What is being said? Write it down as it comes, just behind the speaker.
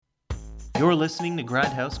You're listening to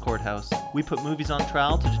Grindhouse Courthouse. We put movies on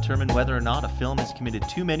trial to determine whether or not a film has committed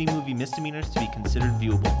too many movie misdemeanors to be considered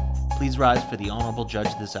viewable. Please rise for the honorable judge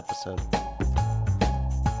this episode.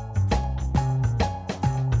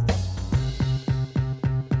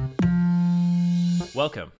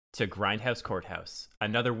 Welcome to Grindhouse Courthouse,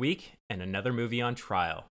 another week and another movie on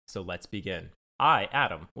trial. So let's begin. I,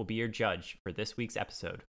 Adam, will be your judge for this week's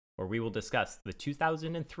episode, where we will discuss the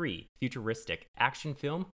 2003 futuristic action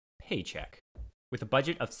film Paycheck. With a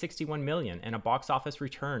budget of $61 million and a box office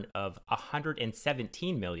return of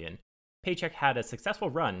 $117 million, Paycheck had a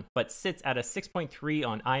successful run, but sits at a 6.3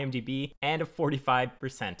 on IMDb and a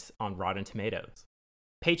 45% on Rotten Tomatoes.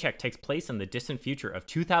 Paycheck takes place in the distant future of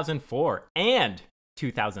 2004 and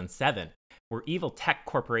 2007, where evil tech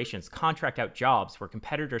corporations contract out jobs where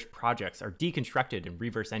competitors' projects are deconstructed and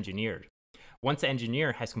reverse engineered. Once the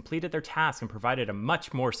engineer has completed their task and provided a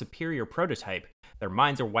much more superior prototype, their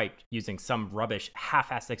minds are wiped using some rubbish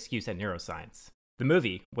half-assed excuse at neuroscience. The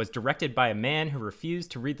movie was directed by a man who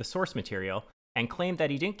refused to read the source material and claimed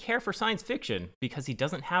that he didn't care for science fiction because he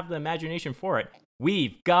doesn't have the imagination for it.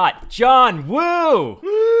 We've got John Woo!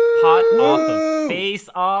 Hot off of Face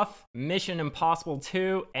Off, Mission Impossible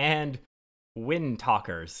 2, and Wind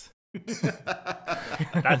Talkers.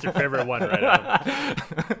 That's your favorite one, right?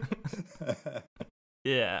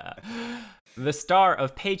 Yeah. The star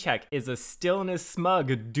of Paycheck is a stillness smug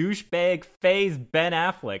douchebag phase Ben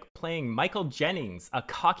Affleck playing Michael Jennings, a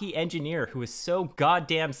cocky engineer who is so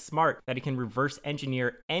goddamn smart that he can reverse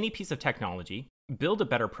engineer any piece of technology, build a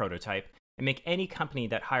better prototype, and make any company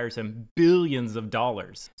that hires him billions of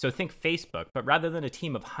dollars. So think Facebook, but rather than a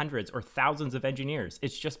team of hundreds or thousands of engineers,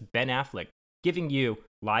 it's just Ben Affleck giving you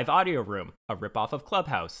Live Audio Room, a ripoff of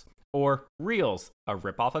Clubhouse, or Reels, a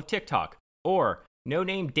ripoff of TikTok, or No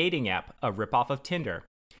Name Dating App, a ripoff of Tinder.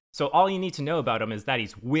 So all you need to know about him is that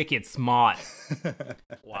he's wicked smart.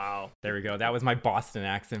 Wow. There we go. That was my Boston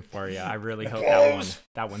accent for you. I really hope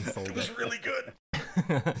that one sold it. It was really good.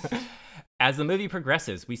 As the movie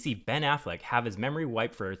progresses, we see Ben Affleck have his memory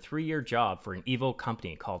wiped for a 3-year job for an evil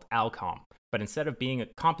company called Alcom. But instead of being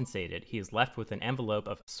compensated, he is left with an envelope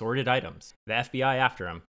of assorted items, the FBI after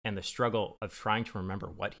him, and the struggle of trying to remember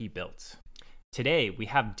what he built. Today, we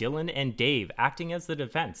have Dylan and Dave acting as the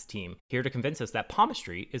defense team, here to convince us that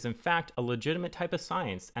palmistry is in fact a legitimate type of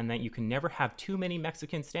science and that you can never have too many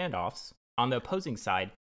Mexican standoffs. On the opposing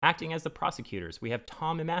side, acting as the prosecutors, we have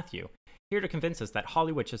Tom and Matthew, here to convince us that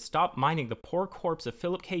Hollywood should stop mining the poor corpse of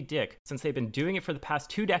Philip K. Dick since they've been doing it for the past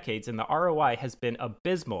 2 decades and the ROI has been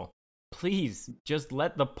abysmal. Please, just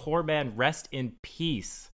let the poor man rest in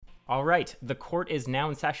peace. All right, the court is now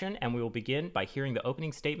in session and we will begin by hearing the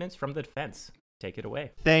opening statements from the defense. Take it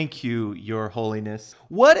away. Thank you, Your Holiness.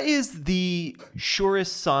 What is the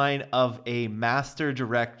surest sign of a master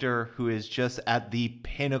director who is just at the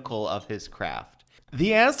pinnacle of his craft?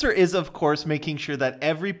 The answer is, of course, making sure that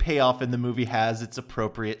every payoff in the movie has its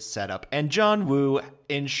appropriate setup. And John Woo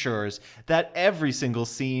ensures that every single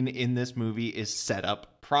scene in this movie is set up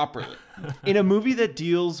properly. In a movie that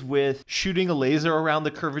deals with shooting a laser around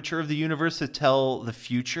the curvature of the universe to tell the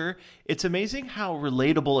future, it's amazing how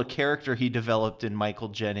relatable a character he developed in Michael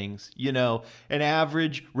Jennings. You know, an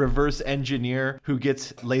average reverse engineer who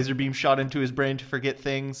gets laser beam shot into his brain to forget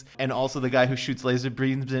things. And also the guy who shoots laser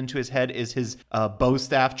beams into his head is his bow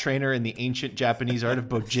staff trainer in the ancient Japanese art of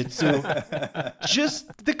Bojutsu.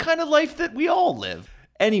 Just the kind of life that we all live.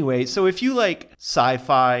 Anyway, so if you like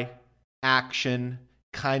sci-fi, action,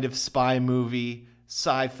 kind of spy movie,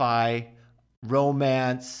 sci-fi,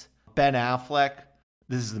 romance, Ben Affleck,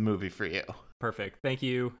 this is the movie for you. Perfect. Thank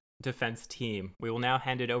you, defense team. We will now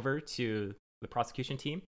hand it over to the prosecution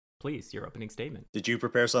team. Please, your opening statement. Did you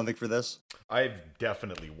prepare something for this? I've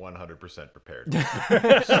definitely 100% prepared.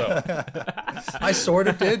 I sort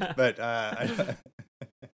of did, but...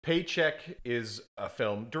 Paycheck is a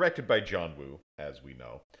film directed by John Woo, as we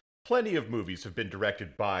know. Plenty of movies have been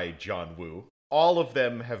directed by John Woo. All of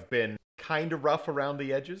them have been kind of rough around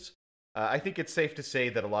the edges. I think it's safe to say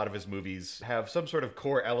that a lot of his movies have some sort of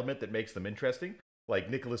core element that makes them interesting, like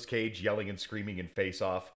Nicolas Cage yelling and screaming in Face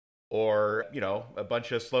Off, or, you know, a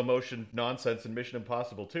bunch of slow motion nonsense in Mission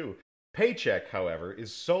Impossible 2. Paycheck, however,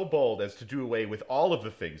 is so bold as to do away with all of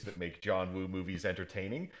the things that make John Woo movies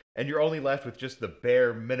entertaining, and you're only left with just the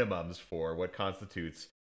bare minimums for what constitutes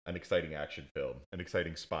an exciting action film, an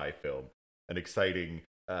exciting spy film, an exciting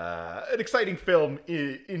film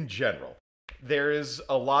in general. There is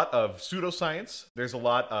a lot of pseudoscience. There's a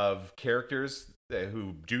lot of characters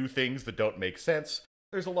who do things that don't make sense.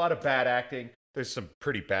 There's a lot of bad acting. There's some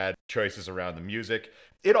pretty bad choices around the music.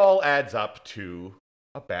 It all adds up to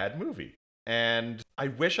a bad movie. And I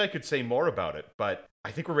wish I could say more about it, but I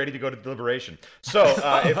think we're ready to go to deliberation. So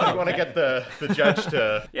if you want to get the judge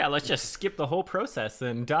to... Yeah, let's just skip the whole process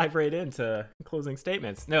and dive right into closing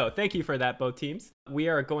statements. No, thank you for that, both teams. We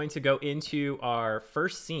are going to go into our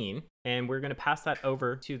first scene, and we're going to pass that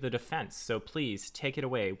over to the defense. So please take it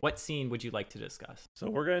away. What scene would you like to discuss? So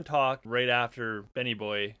we're going to talk right after Benny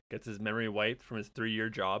Boy gets his memory wiped from his 3-year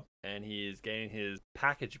job, and he's getting his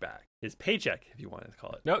package back. His paycheck, if you want to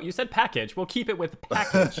call it. No, you said package. We'll keep it with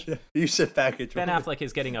package. You said package. Ben Affleck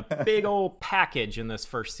is getting a big old package in this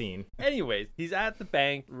first scene. Anyways, he's at the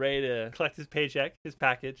bank ready to collect his paycheck, his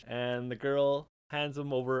package, and the girl hands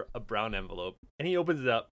him over a brown envelope. And he opens it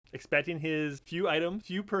up, expecting his few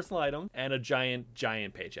personal items, and a giant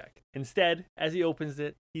paycheck. Instead, as he opens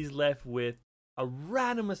it, he's left with a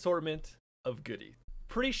random assortment of goodies.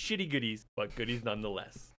 Pretty shitty goodies, but goodies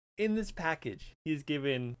nonetheless. In this package, he's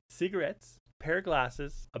given cigarettes, a pair of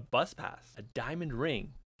glasses, a bus pass, a diamond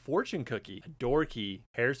ring, fortune cookie, a door key,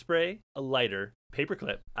 hairspray, a lighter,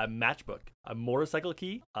 paperclip, a matchbook, a motorcycle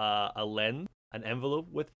key, a lens, an envelope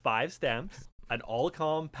with 5 stamps, an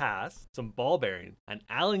Allcom pass, some ball bearings, an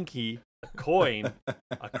Allen key, a coin,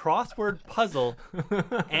 a crossword puzzle,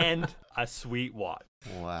 and a sweet watch.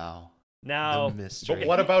 Wow. Now, The mystery. But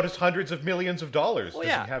what about his hundreds of millions of dollars? Well, Does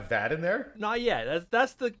yeah. he have that in there? not yet.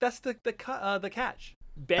 That's the catch.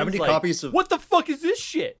 Ben's How many like, copies of- what the fuck is this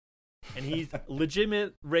shit? And he's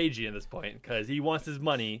legitimate raging at this point because he wants his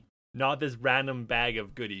money, not this random bag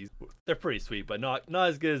of goodies. They're pretty sweet, but not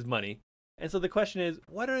as good as money. And so the question is,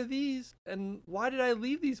 what are these? And why did I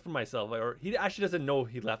leave these for myself? Or he actually doesn't know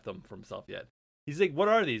he left them for himself yet. He's like, what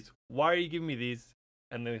are these? Why are you giving me these?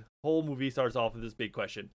 And the whole movie starts off with this big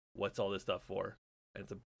question. What's all this stuff for? And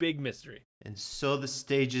it's a big mystery. And so the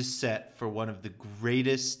stage is set for one of the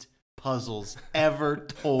greatest puzzles ever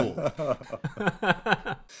told.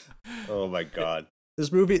 Oh my god.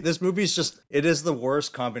 This movie's just, it is the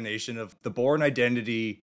worst combination of The Bourne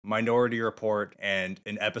Identity, Minority Report, and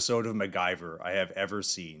an episode of MacGyver I have ever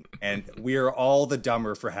seen. And we are all the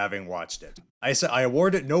dumber for having watched it. I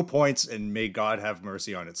award it no points, and may God have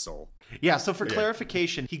mercy on its soul. Yeah, so for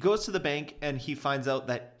clarification, he goes to the bank and he finds out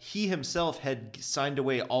that he himself had signed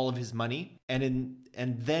away all of his money, and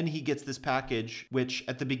then he gets this package, which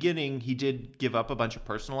at the beginning he did give up a bunch of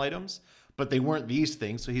personal items, but they weren't these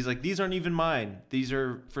things. So he's like, these aren't even mine. These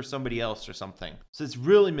are for somebody else or something. So it's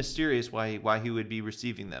really mysterious why he would be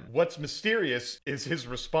receiving them. What's mysterious is his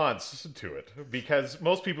response to it, because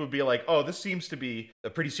most people would be like, oh, this seems to be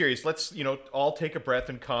pretty serious. Let's, all take a breath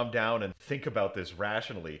and calm down and think about this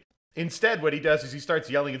rationally. Instead, what he does is he starts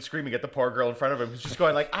yelling and screaming at the poor girl in front of him. He's just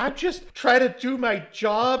going like, I'm just trying to do my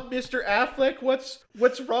job, Mr. Affleck.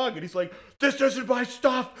 What's wrong? And he's like, this isn't my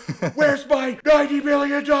stuff. Where's my $90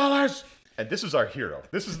 million? And this is our hero.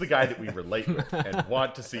 This is the guy that we relate with and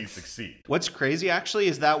want to see succeed. What's crazy, actually,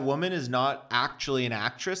 is that woman is not actually an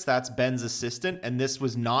actress. That's Ben's assistant, and this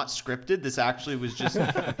was not scripted. This actually was just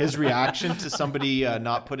his reaction to somebody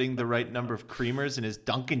not putting the right number of creamers in his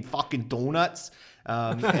Dunkin' fucking donuts.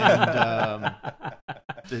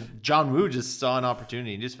 John Woo just saw an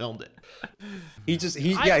opportunity and just filmed it.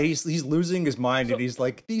 He's losing his mind, and he's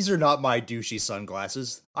like, these are not my douchey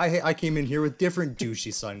sunglasses. I came in here with different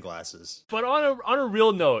douchey sunglasses. But on a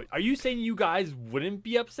real note, are you saying you guys wouldn't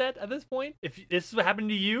be upset at this point if this is what happened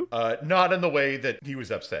to you? Not in the way that he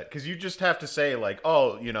was upset, because you just have to say like,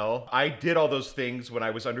 oh, I did all those things when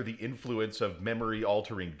I was under the influence of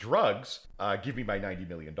memory-altering drugs. Give me my $90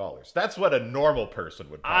 million. That's what a normal person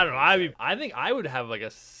would. I don't know. I think I would have like a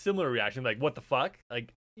similar reaction, like, what the fuck?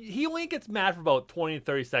 Like, he only gets mad for about 20 to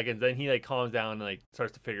 30 seconds, then he like calms down and like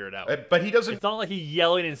starts to figure it out. But he doesn't. It's not like he's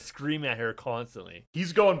yelling and screaming at her constantly.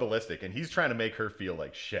 He's going ballistic, and he's trying to make her feel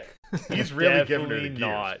like shit. He's really giving her the gears.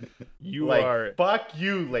 Not. You like, are. Fuck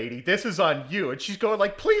you, lady. This is on you. And she's going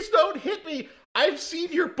like, please don't hit me. I've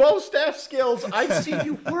seen your bow staff skills. I've seen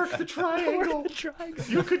you work the triangle.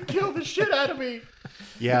 You could kill the shit out of me.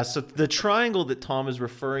 Yeah, so the triangle that Tom is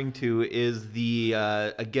referring to is the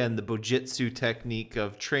Bojitsu technique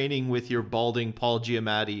of training with your balding Paul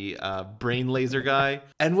Giamatti brain laser guy.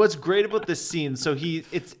 And what's great about this scene, so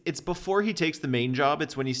it's before he takes the main job.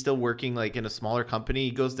 It's when he's still working like in a smaller company.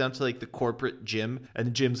 He goes down to like the corporate gym, and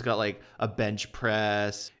the gym's got like a bench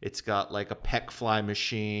press. It's got like a pec fly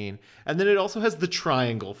machine. And then it also has the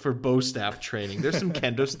triangle for bow staff training. There's some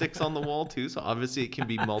kendo sticks on the wall too, so obviously it can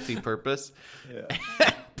be multi-purpose. Yeah.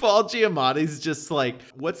 Paul Giamatti's just like,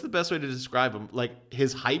 what's the best way to describe him? Like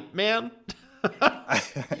his hype man?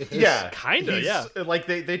 Yeah, Kinda, he's- yeah. Like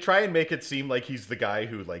they try and make it seem like he's the guy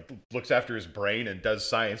who like looks after his brain and does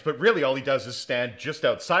science, but really all he does is stand just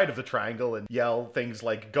outside of the triangle and yell things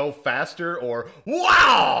like "Go faster" or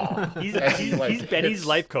 "Wow." He's And he, like, he's Benny's hits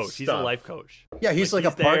life coach. He's a stuff. life coach. Yeah, he's like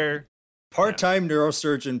he's a there. part-time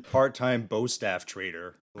neurosurgeon, part-time bow staff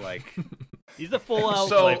trader. Like, He's a full-out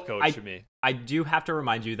So, life coach to me. I do have to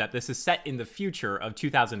remind you that this is set in the future of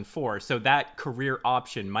 2004, so that career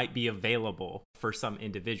option might be available for some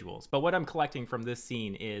individuals. But what I'm collecting from this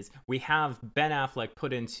scene is we have Ben Affleck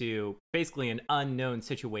put into basically an unknown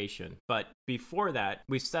situation. But before that,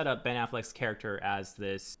 we've set up Ben Affleck's character as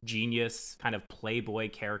this genius, kind of playboy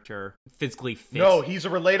character, physically fit. No, he's a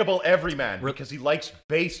relatable everyman because he likes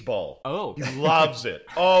baseball. Oh. He loves it.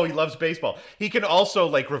 Oh, he loves baseball. He can also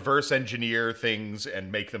like reverse engineer things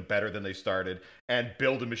and make them better than they started and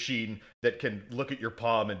build a machine that can look at your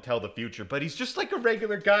palm and tell the future. But he's just like a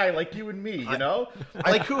regular guy like you and me, you know?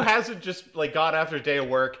 Like who hasn't just like got after a day of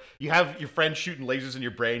work, you have your friend shooting lasers in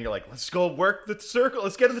your brain, you're like, let's go work the circle,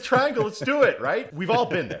 let's get in the triangle, let's do it, right? We've all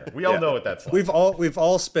been there. We all know what that's like. we've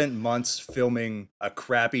all spent months filming a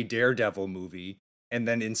crappy Daredevil movie and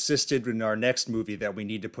then insisted in our next movie that we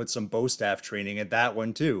need to put some bow staff training in that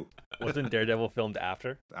one too. Wasn't Daredevil filmed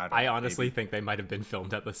after? don't I know, honestly maybe. think they might have been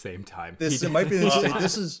filmed at the same time. This it might be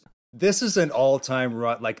this is an all-time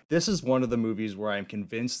run. Like, this is one of the movies where I'm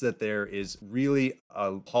convinced that there is really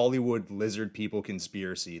a Hollywood lizard people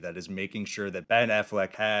conspiracy that is making sure that Ben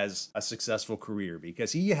Affleck has a successful career,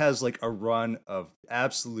 because he has like a run of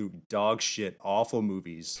absolute dog shit awful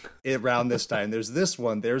movies around this time. There's this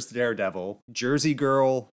one, there's Daredevil, Jersey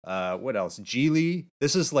Girl, what else? Geely.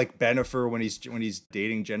 This is like Benifer when he's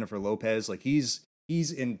dating Jennifer Lopez. Like, he's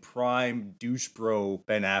in prime douche bro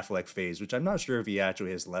Ben Affleck phase, which I'm not sure if he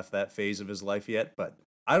actually has left that phase of his life yet, but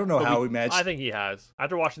I don't know how he managed. I think he has.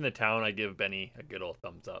 After watching The Town, I give Benny a good old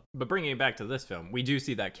thumbs up. But bringing it back to this film, we do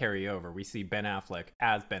see that carry over. We see Ben Affleck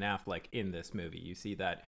as Ben Affleck in this movie. You see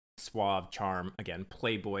that suave charm, again,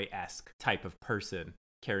 Playboy-esque type of person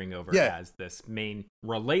carrying over as this main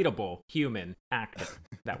relatable human actor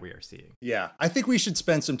that we are seeing. Yeah, I think we should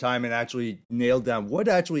spend some time and actually nail down what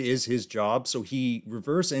actually is his job. So he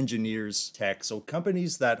reverse engineers tech. So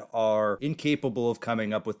companies that are incapable of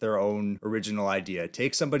coming up with their own original idea,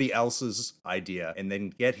 take somebody else's idea and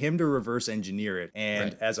then get him to reverse engineer it.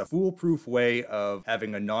 And as a foolproof way of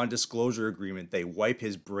having a non-disclosure agreement, they wipe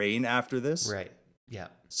his brain after this. Right. Yeah.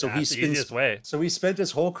 So That's the easiest way. So he spent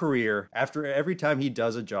his whole career, after every time he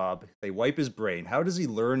does a job, they wipe his brain. How does he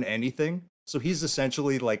learn anything? So he's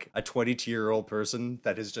essentially like a 22-year-old person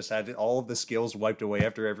that has just had all of the skills wiped away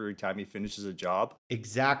after every time he finishes a job.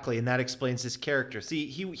 Exactly, and that explains his character. See,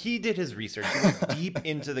 he did his research. He went deep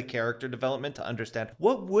into the character development to understand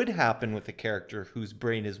what would happen with a character whose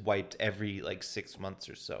brain is wiped every like 6 months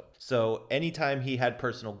or so. So anytime he had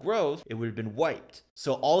personal growth, it would have been wiped.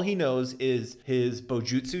 So all he knows is his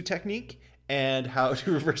Bojutsu technique and how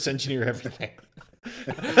to reverse engineer everything.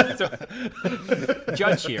 So,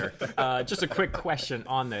 Judge here, just a quick question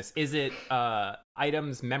on this. Is it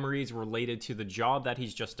items, memories related to the job that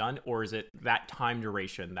he's just done, or is it that time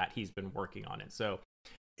duration that he's been working on it? So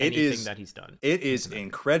anything that he's done. It is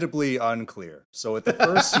incredibly unclear. So at the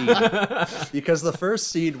first scene, because the first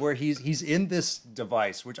scene where he's in this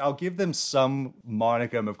device, which I'll give them some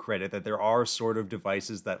modicum of credit that there are sort of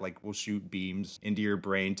devices that like will shoot beams into your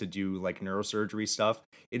brain to do like neurosurgery stuff.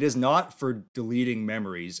 It is not for deleting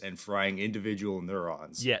memories and frying individual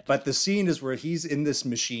neurons. Yet. But the scene is where he's in this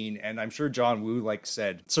machine, and I'm sure John Woo like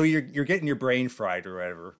said, so you're getting your brain fried or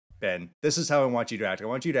whatever, Ben. This is how I want you to act. I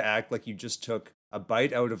want you to act like you just took a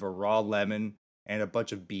bite out of a raw lemon and a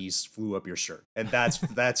bunch of bees flew up your shirt. And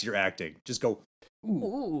that's your acting. Just go,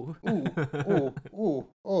 ooh,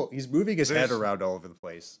 ooh. He's moving his head around all over the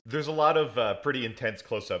place. There's a lot of pretty intense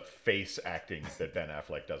close-up face acting that Ben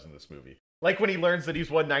Affleck does in this movie. Like when he learns that he's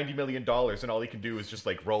won $90 million and all he can do is just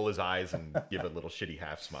like roll his eyes and give a little shitty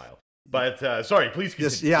half smile. But sorry, please continue.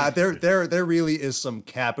 Yes, yeah, Please there really is some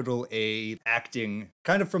capital A acting,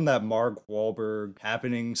 kind of from that Mark Wahlberg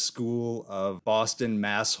Happening school of Boston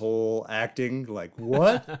masshole acting. Like,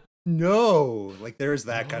 what? No, like there's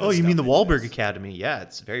that kind of. Oh, you stuff mean the in Wahlberg this. Academy? Yeah,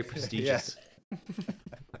 it's very prestigious.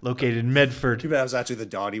 Located in Medford. Too bad it was actually the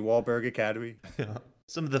Dottie Wahlberg Academy.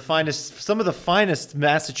 Some of the finest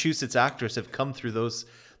Massachusetts actors have come through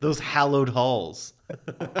those hallowed halls.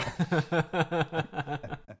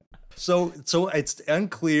 So it's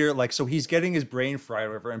unclear, like, so he's getting his brain fried, or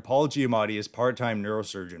whatever, and Paul Giamatti, his part-time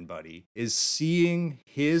neurosurgeon buddy, is seeing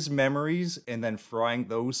his memories and then frying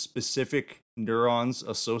those specific neurons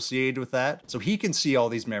associated with that. So he can see all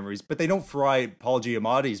these memories, but they don't fry Paul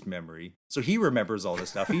Giamatti's memory. So he remembers all this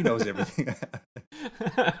stuff. He knows everything.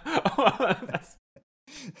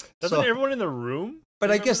 Doesn't everyone in the room? But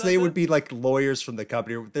I remember guess that they then? would be like lawyers from the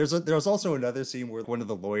company. There's also another scene where one of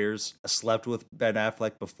the lawyers slept with Ben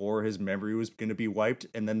Affleck before his memory was going to be wiped,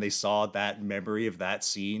 and then they saw that memory of that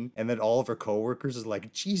scene, and then all of her coworkers is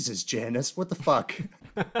like, Jesus, Janice, what the fuck?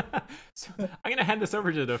 So I'm gonna hand this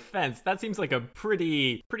over to the defense. That seems like a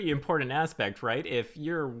pretty important aspect, right? If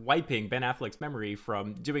you're wiping Ben Affleck's memory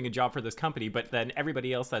from doing a job for this company, but then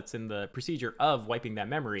everybody else that's in the procedure of wiping that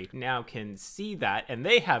memory now can see that, and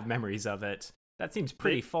they have memories of it. That seems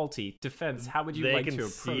pretty faulty. Defense, how would you They like can to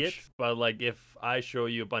approach? see it, but like if I show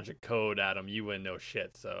you a bunch of code, Adam, you wouldn't know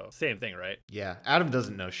shit. So same thing, right? Yeah, Adam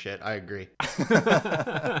doesn't know shit. I agree.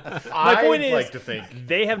 My point is, like to think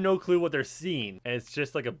they have no clue what they're seeing, and it's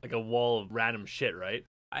just like a wall of random shit, right?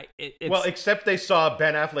 It's, well, except they saw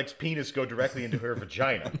Ben Affleck's penis go directly into her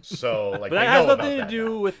vagina. So, like, But they that has know nothing to about that do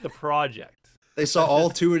now. with the project. They saw all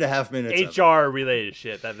 2.5 minutes. of it. HR related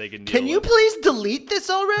shit that they can deal Can you with. please delete this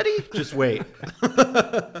already? Just wait.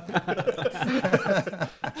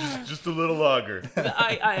 Just a little longer.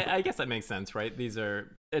 I guess that makes sense, right?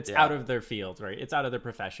 It's out of their field, right? It's out of their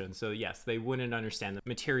profession. So yes, they wouldn't understand the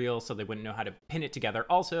material, so they wouldn't know how to pin it together.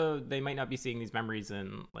 Also, they might not be seeing these memories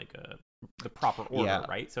in like the proper order, Yeah.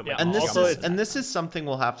 right? So it Yeah, might And be this Also, something is like and that. this is something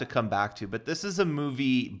we'll have to come back to, but this is a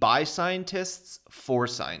movie by scientists for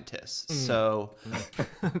scientists. So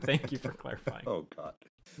Thank you for clarifying. Oh God.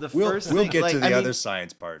 the We'll first we'll thing, get like, to the I mean, other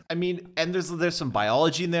science part. I mean, and there's some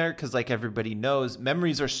biology in there because, like everybody knows,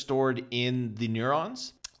 memories are stored in the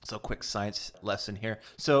neurons. So, quick science lesson here.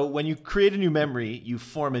 So, when you create a new memory, you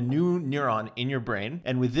form a new neuron in your brain,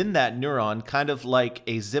 and within that neuron, kind of like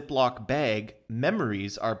a Ziploc bag,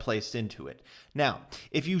 memories are placed into it. Now,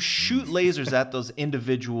 if you shoot lasers at those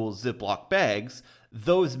individual Ziploc bags,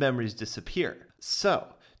 those memories disappear. So,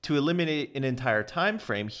 to eliminate an entire time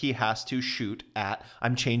frame, he has to shoot at,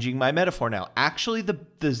 I'm changing my metaphor now. Actually, the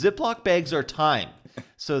Ziploc bags are time.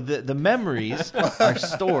 So the memories are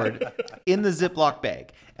stored in the Ziploc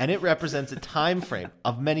bag, and it represents a time frame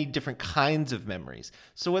of many different kinds of memories.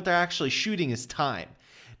 So what they're actually shooting is time.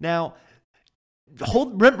 Now,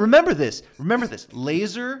 remember this. Remember this.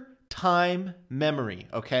 Laser time memory,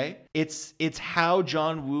 okay? It's how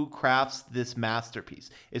John Woo crafts this masterpiece.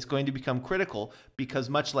 It's going to become critical because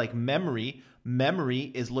much like memory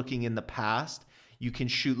is looking in the past. You can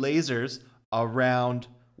shoot lasers around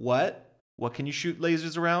what? What can you shoot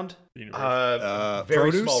lasers around? Universe. Very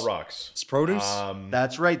Produce? small rocks. It's produce.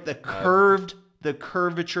 That's right, the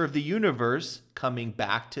curvature of the universe coming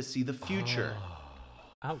back to see the future.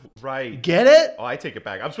 Oh, Right. Get it? Oh, I take it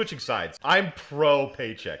back. I'm switching sides. I'm pro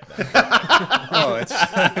paycheck now. Oh, it's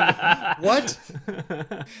what?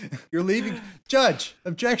 You're leaving, Judge.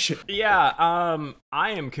 Objection. yeah.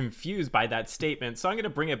 I am confused by that statement, so I'm going to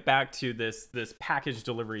bring it back to this package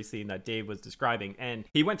delivery scene that Dave was describing, and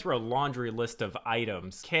he went through a laundry list of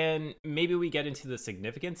items. Can maybe we get into the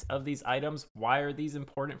significance of these items? Why are these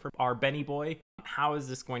important for our Benny boy? How is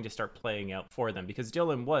this going to start playing out for them? Because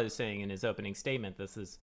Dylan was saying in his opening statement, this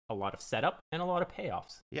is a lot of setup and a lot of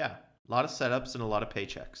payoffs. Yeah, a lot of setups and a lot of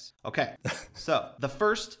paychecks. Okay, so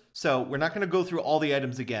we're not going to go through all the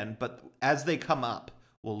items again, but as they come up,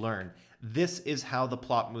 we'll learn. This is how the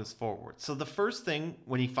plot moves forward. So the first thing,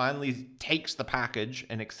 when he finally takes the package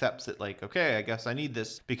and accepts it, like, okay, I guess I need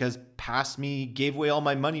this because past me gave away all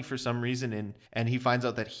my money for some reason, and he finds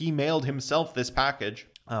out that he mailed himself this package.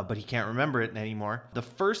 But he can't remember it anymore. The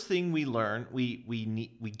first thing we learn, we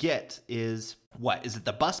get is what? Is it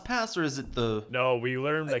the bus pass or is it the... No, we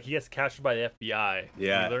learned that he gets captured by the FBI.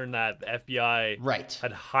 Yeah. We learned that the FBI Right.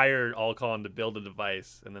 had hired Alcon to build a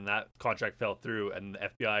device, and then that contract fell through, and the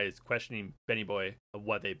FBI is questioning Benny Boy of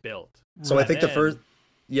what they built. So I think the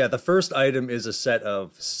Then- first item is a set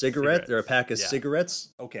of cigarettes or a pack of yeah.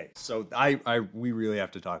 cigarettes. Okay, so we really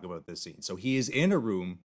have to talk about this scene. So he is in a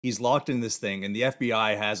room. He's locked in this thing, and the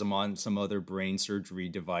FBI has him on some other brain surgery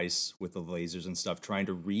device with the lasers and stuff, trying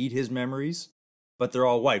to read his memories, but they're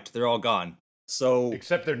all wiped. They're all gone. So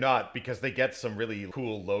Except they're not, because they get some really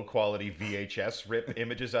cool, low-quality VHS rip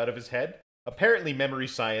images out of his head. Apparently, memory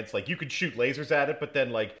science, like, you could shoot lasers at it, but then,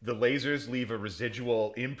 like, the lasers leave a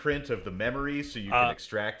residual imprint of the memory, so you can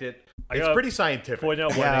extract it. I It's gotta pretty scientific. Point out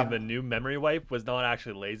one Yeah. thing: the new memory wipe was not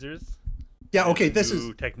actually lasers. Yeah, okay, the this new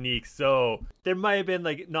is techniques. So there might have been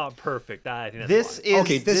like not perfect. I think that's This why. is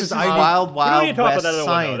Okay, this is Wild We don't Wild need to talk West about the other one.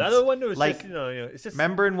 science. Though. The other one was like, just it's just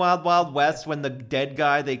remember in Wild Wild West when the dead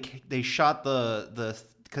guy they shot the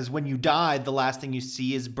because when you die the last thing you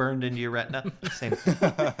see is burned into your retina. Same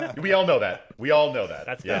thing. We all know that. We all know that.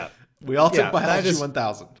 that's yeah. bad. We all Yeah, took biology that is-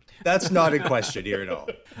 1000. that's not in question here at all.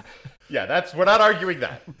 Yeah, we're not arguing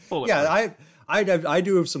that. Yeah, I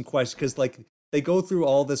do have some questions because like they go through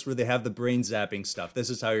all this where they have the brain zapping stuff. This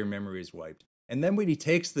is how your memory is wiped. And then when he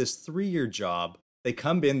takes this 3-year job, they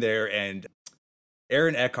come in there and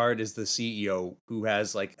Aaron Eckhart is the CEO who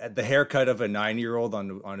has like the haircut of a 9-year-old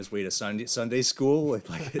on his way to Sunday school,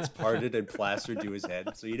 like it's parted and plastered to his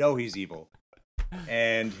head. So you know he's evil.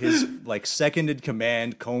 And his like second in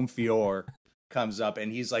command, Combe Fior, comes up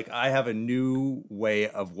and he's like, I have a new way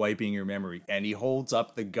of wiping your memory. And he holds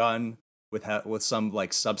up the gun with some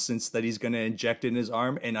like substance that he's going to inject in his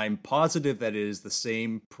arm, and I'm positive that it is the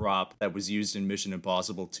same prop that was used in Mission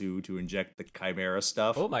Impossible 2 to inject the Chimera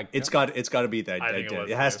stuff. Oh my God. It's got to be that. I think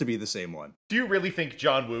It has to be the same one. Do you really think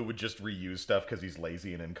John Woo would just reuse stuff because he's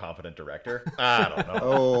lazy and incompetent director? I don't know.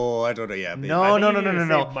 Oh, I don't know. Yeah, maybe. No. think you need to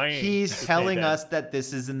save money He's to pay telling them. us that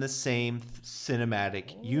this is in the same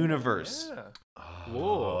cinematic universe. Yeah.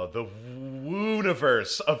 Oh, the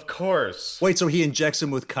Wooniverse, of course. Wait, so he injects him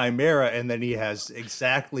with Chimera, and then he has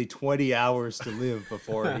exactly 20 hours to live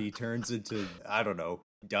before he turns into, I don't know,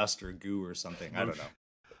 dust or goo or something. I don't know.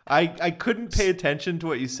 I couldn't pay attention to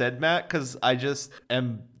what you said, Matt, because I just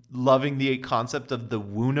am loving the concept of the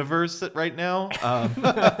Wooniverse right now.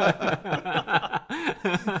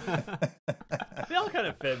 They all kind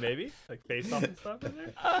of fit, maybe like face off and stuff in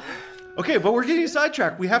there. Okay, but we're getting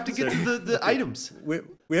sidetracked. We have to get to the items.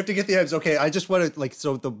 We have to get the items. Okay, I just want to like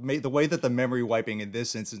so the way that the memory wiping in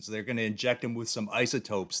this instance, they're going to inject him with some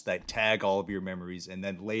isotopes that tag all of your memories, and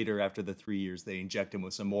then later after the 3 years, they inject him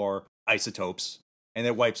with some more isotopes, and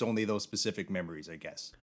it wipes only those specific memories, I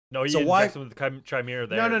guess. No, you So inject why- them with the Chimera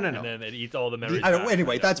there. No. And then it eats all the memories. I don't, back.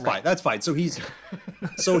 anyway, Yeah. that's fine. That's fine. So he's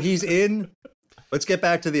in. Let's get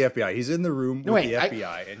back to the FBI. He's in the room with the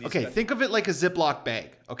FBI, and he's okay, got- think of it like a Ziploc bag.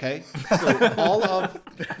 Okay, so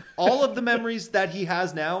all of the memories that he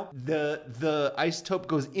has now, the isotope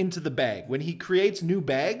goes into the bag. When he creates new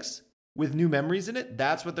bags with new memories in it,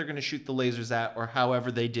 that's what they're going to shoot the lasers at, or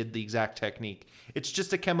however they did the exact technique. It's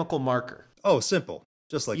just a chemical marker. Oh, simple,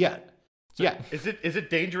 just like Yeah, that. yeah. Is it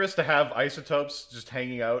dangerous to have isotopes just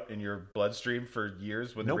hanging out in your bloodstream for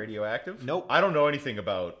years when Nope. they're radioactive? Nope. I don't know anything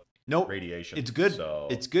about Nope. radiation. It's good. So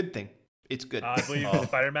It's good thing. It's good. I believe in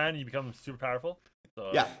Spider-Man, you become super powerful.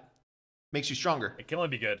 So Yeah, makes you stronger. it can only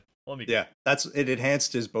be good. Only be Yeah, it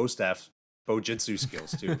enhanced his bojutsu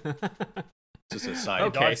skills too. Just a side.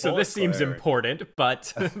 Okay, dodge so this bullets, seems whatever. important,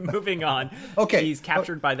 but moving on. Okay. He's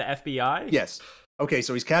captured by the FBI? Yes. Okay,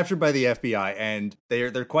 so he's captured by the FBI, and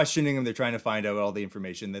they're questioning him. They're trying to find out all the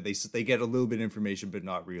information. That they get a little bit of information, but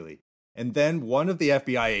not really. And then one of the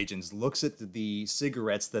FBI agents looks at the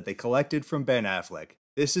cigarettes that they collected from Ben Affleck.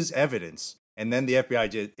 This is evidence. And then the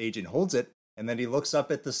FBI agent holds it, and then he looks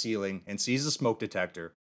up at the ceiling and sees a smoke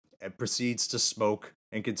detector, and proceeds to smoke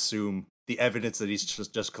and consume the evidence that he's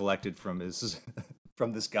just collected from his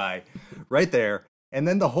from this guy right there. And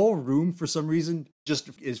then the whole room, for some reason, just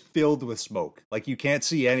is filled with smoke. Like, you can't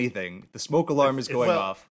see anything. The smoke alarm is going well,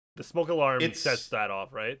 off. The smoke alarm It's- sets that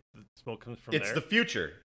off, right? The smoke comes from it's there. the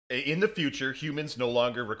future. In the future, humans no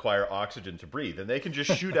longer require oxygen to breathe, and they can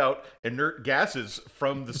just shoot out inert gases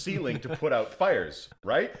from the ceiling to put out fires,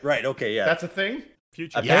 right? Right, okay, yeah. That's a thing?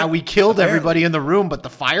 Future. Yeah, we killed apparently. everybody in the room, but the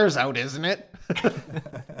fire's out, isn't it?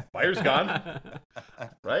 Fire's gone,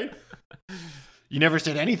 right? You never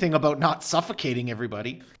said anything about not suffocating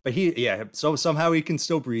everybody. But so somehow he can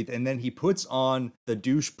still breathe, and then he puts on the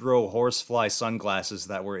douche bro horsefly sunglasses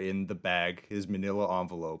that were in the bag, his manila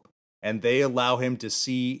envelope, and they allow him to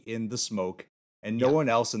see in the smoke, and no one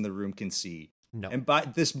else in the room can see. No. And by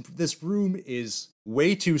this room is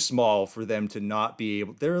way too small for them to not be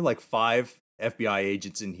able. There are like 5 FBI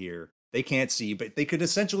agents in here. They can't see, but they could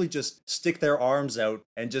essentially just stick their arms out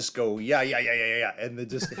and just go, yeah, and then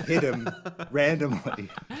just hit him randomly.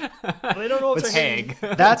 They don't know if they're hitting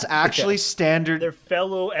Tag. That's actually standard. their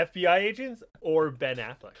fellow FBI agents or Ben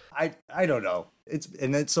Affleck. I don't know.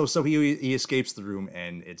 So he escapes the room,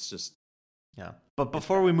 and it's just Yeah. But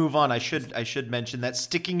before we move on, I should mention that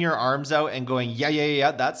sticking your arms out and going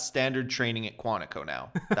yeah, that's standard training at Quantico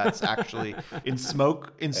now. That's actually in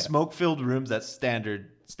smoke-filled rooms, that's standard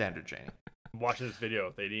training. Watching this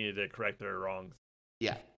video, they needed to correct their wrongs.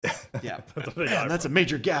 Yeah. Yeah. That's what they got Man, that's a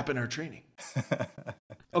major gap in our training.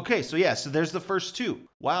 Okay, so so there's the first two.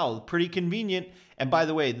 Wow, pretty convenient. And by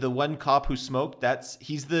the way, the one cop who smoked,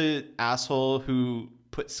 he's the asshole who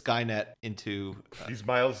put Skynet into He's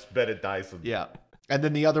Miles Bennett Dyson. yeah. And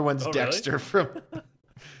then the other one's Oh, Dexter from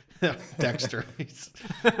Dexter.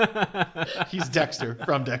 He's Dexter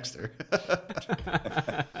from Dexter.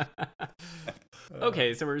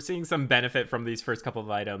 Okay, so we're seeing some benefit from these first couple of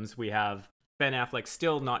items. We have Ben Affleck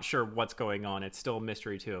still not sure what's going on. It's still a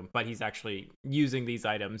mystery to him, but he's actually using these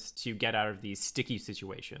items to get out of these sticky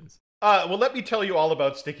situations. Well, let me tell you all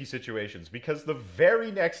about sticky situations, because the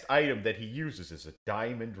very next item that he uses is a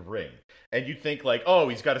diamond ring. And you'd think like, oh,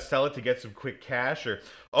 he's got to sell it to get some quick cash, or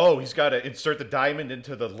oh, he's got to insert the diamond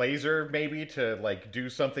into the laser maybe to like do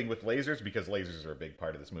something with lasers, because lasers are a big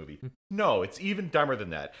part of this movie. No, it's even dumber than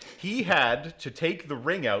that. He had to take the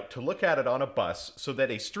ring out to look at it on a bus so that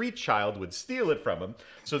a street child would steal it from him,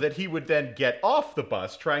 so that he would then get off the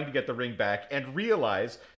bus trying to get the ring back and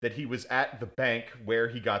realize that he was at the bank where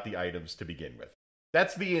he got the items to begin with.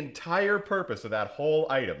 That's the entire purpose of that whole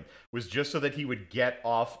item, was just so that he would get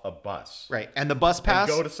off a bus. Right. And the bus pass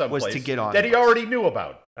And go to some was place to get on. that he already knew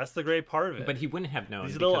about. That's the great part of it. But he wouldn't have known.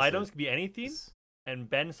 These little because items of- could be anything, and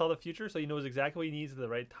Ben saw the future, so he knows exactly what he needs at the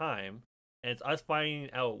right time. And it's us finding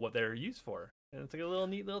out what they're used for. And it's like a little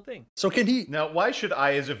neat little thing. So can he? Now, why should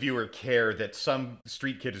I, as a viewer, care that some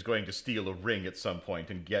street kid is going to steal a ring at some point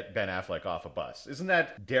and get Ben Affleck off a bus? Isn't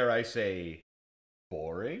that, dare I say,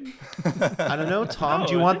 boring? I don't know, Tom. No,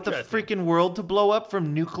 do you it's want the interesting. freaking world to blow up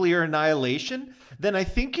from nuclear annihilation? Then I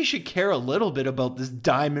think you should care a little bit about this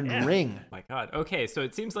diamond Yeah. ring. My God. Okay, so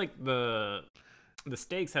it seems like the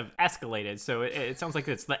stakes have escalated. So it sounds like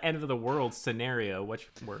it's the end of the world scenario, which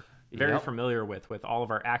we're very Yep. familiar with all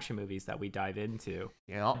of our action movies that we dive into.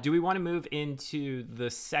 Yeah. Do we want to move into the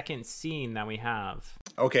second scene that we have?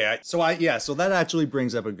 Okay, so that actually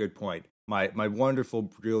brings up a good point. My wonderful,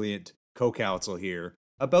 brilliant co-counsel here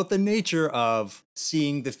about the nature of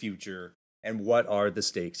seeing the future and what are the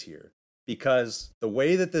stakes here. Because the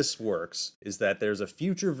way that this works is that there's a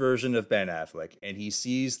future version of Ben Affleck, and he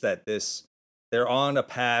sees that they're on a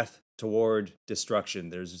path toward destruction.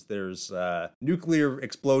 There's nuclear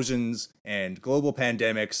explosions and global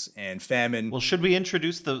pandemics and famine. Well, should we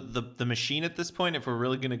introduce the machine at this point if we're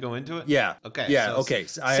really going to go into it? Yeah. Okay, Yeah. so Okay.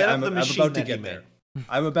 set up I'm the about machine to that get he there. made.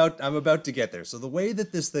 I'm about to get there. So the way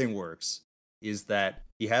that this thing works is that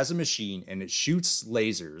he has a machine and it shoots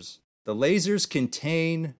lasers. The lasers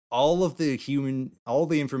contain all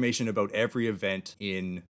the information about every event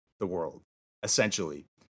in the world, essentially.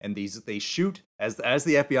 And they shoot, as the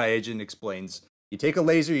FBI agent explains, you take a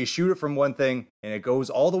laser, you shoot it from one thing, and it goes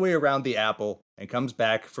all the way around the apple and comes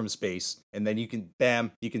back from space, and then you can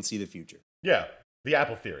see the future. Yeah, the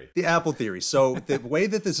Apple theory. The Apple theory. So the way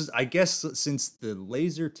that this is, I guess, since the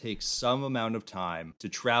laser takes some amount of time to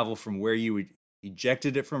travel from where you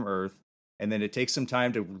ejected it from Earth, and then it takes some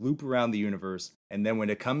time to loop around the universe, and then when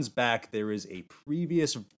it comes back, there is a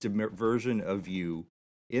previous version of you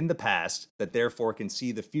in the past that therefore can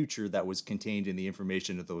see the future that was contained in the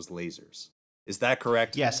information of those lasers. Is that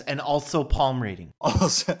correct? Yes, and also palm reading.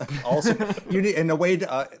 Also, you need, and the way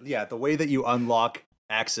that you unlock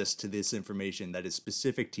access to this information that is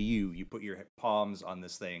specific to you, you put your palms on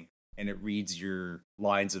this thing, and it reads your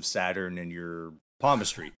lines of Saturn and your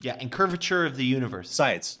palmistry. Yeah, and curvature of the universe.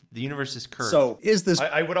 Science. The universe is curved. So is this?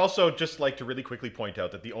 I would also just like to really quickly point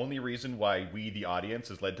out that the only reason why we, the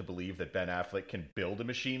audience, is led to believe that Ben Affleck can build a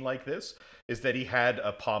machine like this is that he had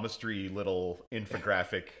a palmistry little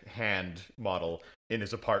infographic hand model in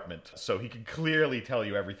his apartment. So he can clearly tell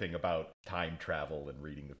you everything about time travel and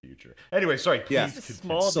reading the future. Anyway, sorry, please Yeah. continue.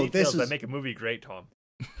 Small So this details that is- make a movie great, Tom.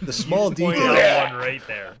 The small Point detail. out one right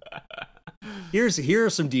there. Here are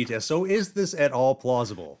some details. So is this at all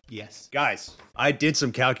plausible? yes. Guys, I did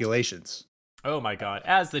some calculations. Oh my God.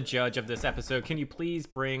 As the judge of this episode, can you please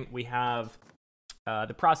we have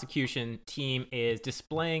the prosecution team is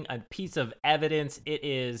displaying a piece of evidence. It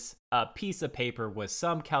is a piece of paper with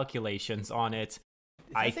some calculations on it.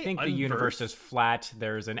 I say think the unversed? universe is flat.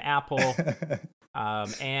 There's an apple.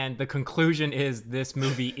 And the conclusion is this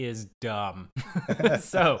movie is dumb.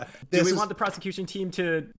 So, do This we is- want the prosecution team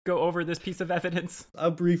to go over this piece of evidence?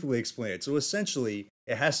 I'll briefly explain it. So essentially,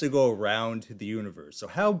 it has to go around the universe. So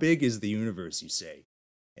how big is the universe, you say?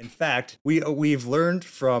 In fact, we've learned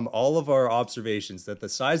from all of our observations that the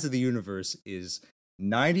size of the universe is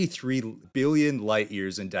 93 billion light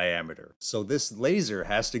years in diameter. So this laser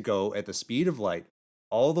has to go at the speed of light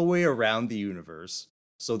all the way around the universe.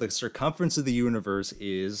 So the circumference of the universe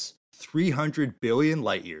is 300 billion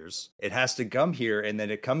light years. It has to come here, and then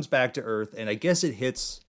it comes back to Earth, and I guess it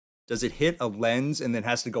hits does it hit a lens and then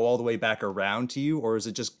has to go all the way back around to you, or does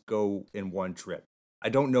it just go in one trip? I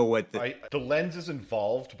don't know what the lens is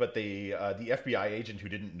involved, but the FBI agent who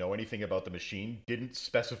didn't know anything about the machine didn't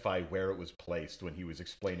specify where it was placed when he was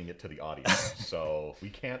explaining it to the audience, so we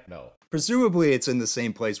can't know. Presumably, it's in the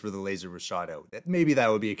same place where the laser was shot out. Maybe that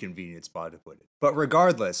would be a convenient spot to put it. But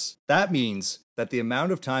regardless, that means that the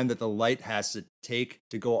amount of time that the light has to take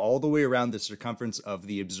to go all the way around the circumference of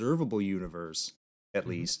the observable universe, at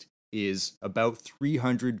least, is about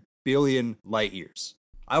 300 billion light years.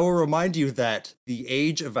 I will remind you that the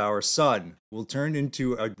age of our sun will turn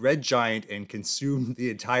into a red giant and consume the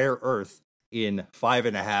entire Earth in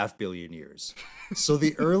 5.5 billion years. So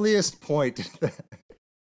the earliest point,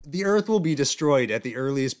 the Earth will be destroyed at the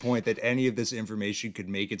earliest point that any of this information could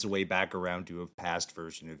make its way back around to a past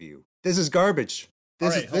version of you. This is garbage.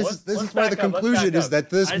 This is why the conclusion is that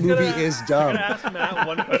this movie is dumb. I'm gonna ask Matt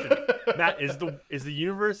one question. Matt, is the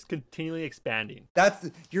universe continually expanding?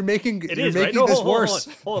 You're making this worse.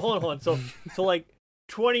 Hold on. So like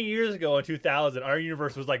 20 years ago in 2000, our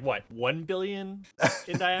universe was like what, 1 billion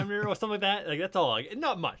in diameter or something like that? Like that's all. Like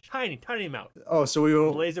not much. Tiny amount. Oh, so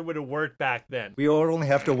the laser would have worked back then. We only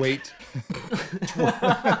have to wait.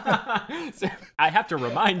 So I have to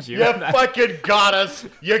remind you. You fucking got us.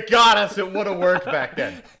 You got us. It would have worked back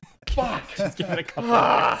then. Fuck. Just give it a couple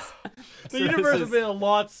of minutes. The universe would have been a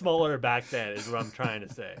lot smaller back then, is what I'm trying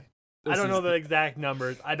to say. I don't know the exact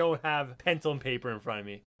numbers. I don't have pencil and paper in front of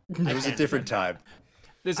me. It was a different time.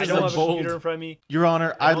 I don't have a computer in front of me. Your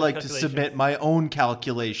Honor, I'd like to submit my own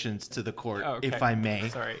calculations to the court, if I may.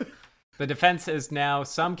 Sorry. The defense is now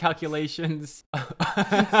some calculations, and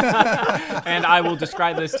I will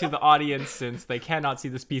describe this to the audience since they cannot see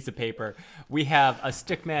this piece of paper. We have a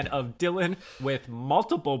stickman of Dylan with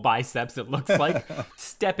multiple biceps, it looks like,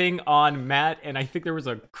 stepping on Matt, and I think there was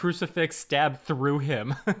a crucifix stabbed through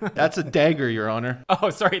him. That's a dagger, Your Honor.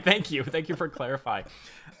 Oh, sorry. Thank you. Thank you for clarifying.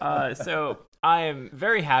 So I am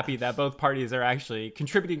very happy that both parties are actually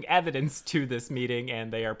contributing evidence to this meeting,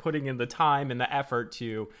 and they are putting in the time and the effort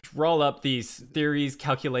to roll up these theories,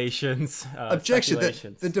 calculations, Objection.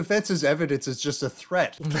 The defense's evidence is just a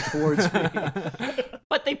threat towards me.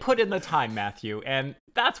 But they put in the time, Matthew, and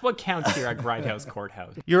that's what counts here at Grindhouse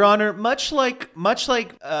Courthouse. Your Honor, much like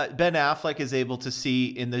Ben Affleck is able to see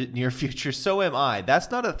in the near future, so am I.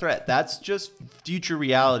 That's not a threat. That's just future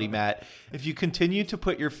reality, Matt. If you continue to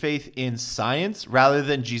put your faith in science rather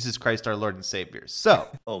than Jesus Christ, our Lord and Savior. So,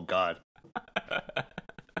 oh God.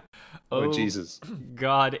 Oh, Jesus.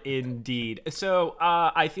 God, indeed. So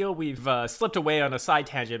I feel we've slipped away on a side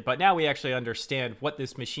tangent, but now we actually understand what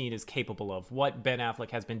this machine is capable of, what Ben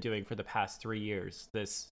Affleck has been doing for the past 3 years.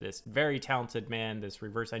 This very talented man, this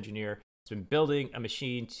reverse engineer, has been building a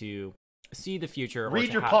machine to see the future.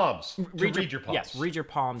 Read your palms. Read your palms. Yes, read your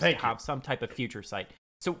palms Thank to have some type of future sight.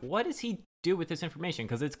 So what does he do with this information?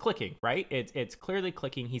 Because it's clicking, right? It's clearly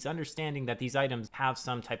clicking. He's understanding that these items have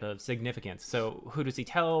some type of significance. So who does he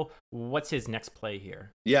tell? What's his next play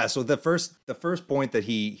here? Yeah, so the first point that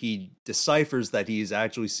he deciphers that he's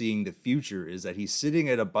actually seeing the future is that he's sitting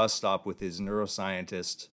at a bus stop with his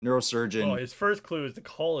neurosurgeon. Oh, his first clue is to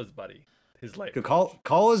call his buddy.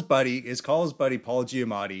 Call his buddy Paul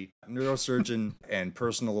Giamatti, neurosurgeon and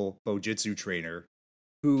personal Bojitsu trainer,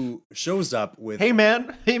 who shows up with... Hey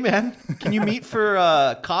man, can you meet for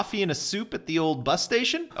coffee and a soup at the old bus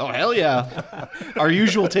station? Oh, hell yeah. Our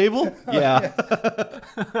usual table? Yeah.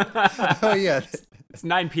 Oh, yeah. It's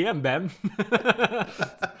 9 p.m., Ben.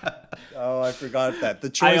 Oh, I forgot that. The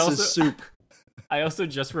choice is soup. I also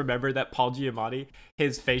just remembered that Paul Giamatti,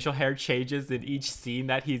 his facial hair changes in each scene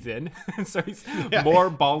that he's in. So he's more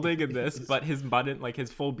balding in this, but his mutton, like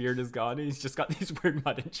his full beard is gone, and he's just got these weird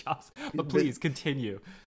mutton chops. But please, continue.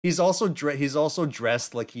 He's also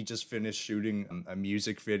dressed like he just finished shooting a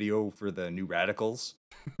music video for the New Radicals.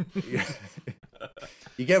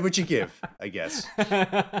 You get what you give, I guess.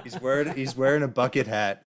 He's wearing a bucket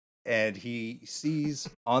hat. And he sees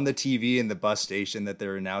on the TV in the bus station that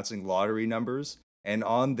they're announcing lottery numbers. And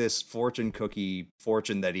on this fortune cookie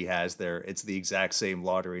fortune that he has there, it's the exact same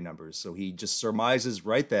lottery numbers. So he just surmises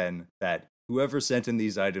right then that whoever sent in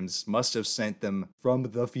these items must have sent them from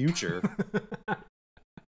the future.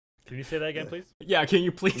 Can you say that again, please? Yeah, can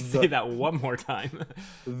you please say that one more time?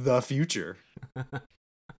 The future.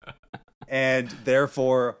 And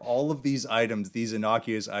therefore, all of these items, these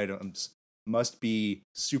innocuous items, must be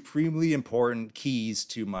supremely important keys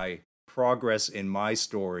to my progress in my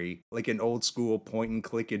story, like an old school point and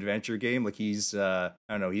click adventure game. Like he's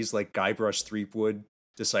he's like Guybrush Threepwood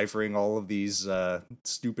deciphering all of these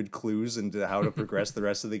stupid clues into how to progress the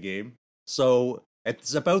rest of the game. So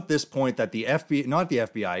It's about this point that the FBI, not the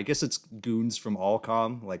FBI, I guess it's goons from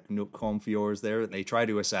Allcom, like Comfiors there, and they try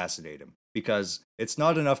to assassinate him. Because it's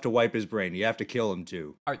not enough to wipe his brain, you have to kill him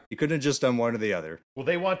too. You couldn't have just done one or the other. Well,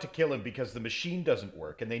 they want to kill him because the machine doesn't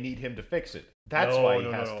work and they need him to fix it. That's why he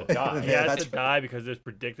has to die. He has to die because it's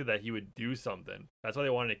predicted that he would do something. That's why they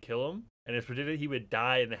wanted to kill him. And it's predicted he would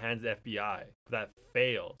die in the hands of the FBI. But that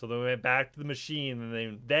failed. So they went back to the machine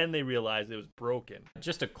and then they realized it was broken.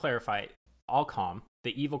 Just to clarify, Allcom,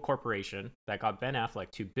 the evil corporation that got Ben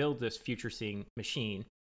Affleck to build this future-seeing machine,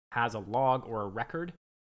 has a log or a record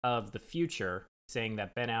of the future saying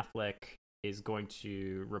that Ben Affleck is going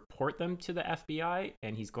to report them to the FBI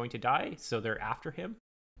and he's going to die, so they're after him.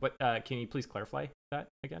 But can you please clarify that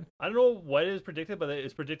again? I don't know what is predicted, but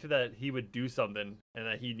it's predicted that he would do something and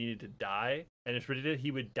that he needed to die, and it's predicted he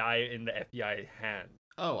would die in the FBI hand.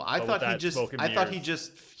 Oh, I thought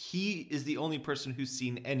he is the only person who's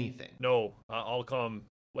seen anything. No, Allcom,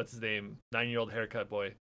 what's his name? 9-year-old haircut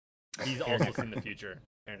boy. He's also seen the future.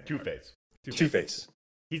 Two-Face. Two-Face.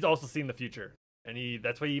 He's also seen the future. And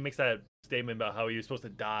that's why he makes that statement about how he was supposed to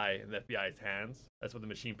die in the FBI's hands. That's what the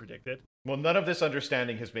machine predicted. Well, none of this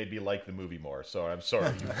understanding has made me like the movie more, so I'm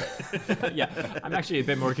sorry. Yeah, I'm actually a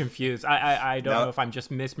bit more confused. I don't know if I'm just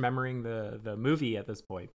misremembering the movie at this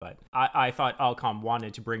point, but I thought Allcom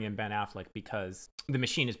wanted to bring in Ben Affleck because the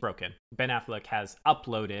machine is broken. Ben Affleck has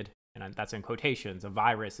uploaded, and that's in quotations, a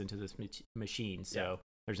virus into this machine, so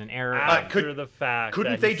there's an error. After the fact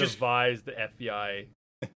couldn't that they he just survives the FBI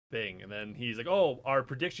thing, and then he's like, oh, our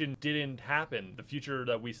prediction didn't happen. The future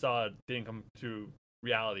that we saw didn't come to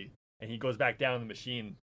reality. And he goes back down the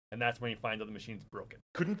machine, and that's when he finds out the machine's broken.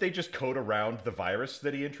 Couldn't they just code around the virus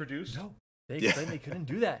that he introduced? No, they explained they couldn't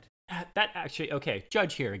do that. That actually, okay,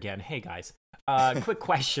 Judge here again. Hey guys, quick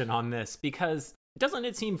question on this, because doesn't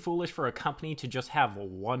it seem foolish for a company to just have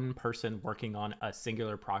one person working on a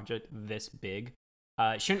singular project this big?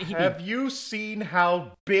 Shouldn't he Have you seen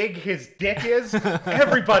how big his dick is?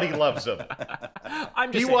 Everybody loves him.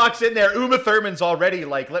 He walks in there. Uma Thurman's already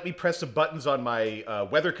like, let me press some buttons on my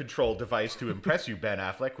weather control device to impress you, Ben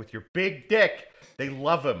Affleck, with your big dick. They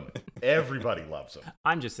love him. Everybody loves him.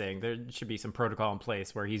 I'm just saying there should be some protocol in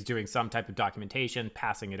place where he's doing some type of documentation,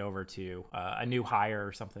 passing it over to a new hire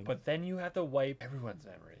or something. But then you have to wipe everyone's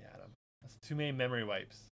memory, Adam. That's too many memory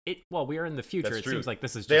wipes. Well, we are in the future. That's it true. seems like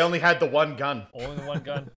this is just... They only had the one gun. Only the one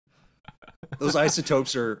gun. Those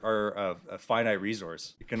isotopes are a finite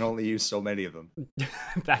resource. You can only use so many of them.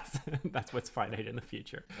 that's what's finite in the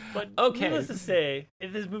future. But okay, needless to say,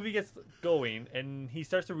 if this movie gets going and he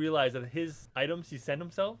starts to realize that his items he sent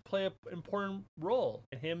himself play an important role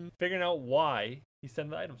in him figuring out why he sent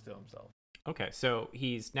the items to himself. Okay, so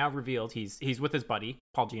he's now revealed he's with his buddy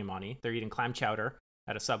Paul Giamatti. They're eating clam chowder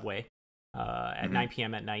at a Subway at 9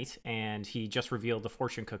 p.m. at night, and he just revealed the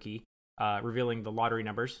fortune cookie, revealing the lottery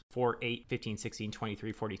numbers 4, 8, 15, 16,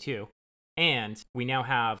 23, 42. And we now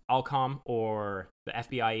have Allcom or the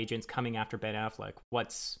FBI agents coming after Ben Affleck.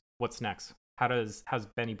 What's next? How's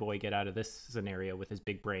Benny Boy get out of this scenario with his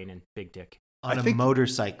big brain and big dick? On a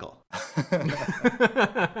motorcycle.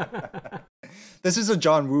 This is a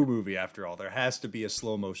John Woo movie, after all. There has to be a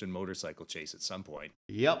slow motion motorcycle chase at some point.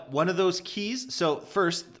 Yep, one of those keys. So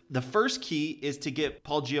the first key is to get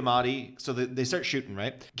Paul Giamatti. So they start shooting,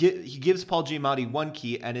 right? He gives Paul Giamatti one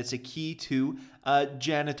key, and it's a key to a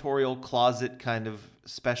janitorial closet kind of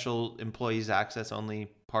special employees access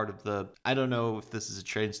only part of the, I don't know if this is a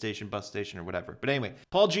train station, bus station, or whatever. But anyway,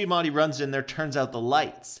 Paul Giamatti runs in there, turns out the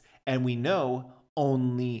lights, and we know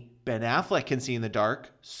only Ben Affleck can see in the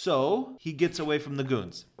dark, so he gets away from the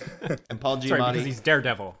goons. And Paul Giamatti... Sorry, because he's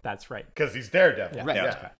Daredevil. That's right. Because he's Daredevil. Yeah. Right.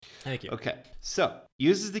 Yeah. Thank you. Okay, so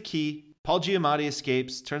uses the key. Paul Giamatti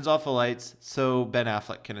escapes, turns off the lights, so Ben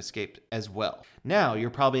Affleck can escape as well. Now,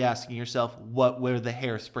 you're probably asking yourself, what were the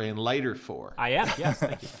hairspray and lighter for? I am, yes,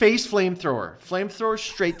 thank you. Face flamethrower. Flamethrower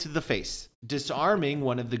straight to the face, disarming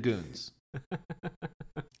one of the goons.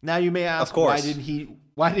 Now you may ask, Of course.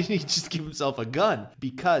 why didn't he just give himself a gun?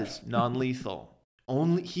 Because non-lethal.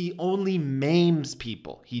 He only maims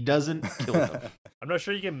people. He doesn't kill them. I'm not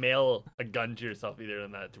sure you can mail a gun to yourself either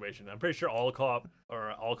in that situation. I'm pretty sure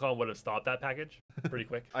Allcom would have stopped that package pretty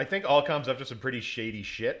quick. I think Allcom's up to some pretty shady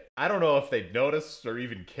shit. I don't know if they'd notice or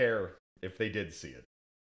even care if they did see it.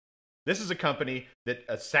 This is a company that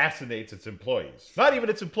assassinates its employees. Not even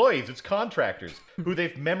its employees, its contractors, who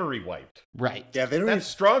they've memory wiped. Right. Yeah, That's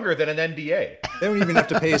stronger than an NDA. they don't even have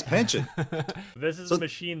to pay his pension. This is a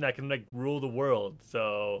machine that can like rule the world,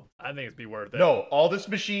 so I think it'd be worth it. No, all this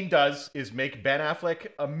machine does is make Ben Affleck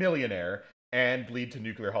a millionaire and lead to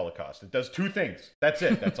nuclear holocaust. It does two things. That's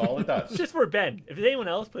it. That's all it does. Just for Ben. If anyone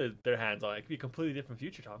else put their hands on it, it could be a completely different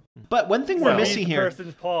future, Tom. But one thing Well, we're missing the here.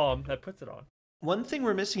 person's palm that puts it on. One thing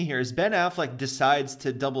we're missing here is Ben Affleck decides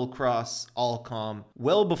to double cross Allcom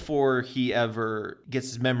well before he ever gets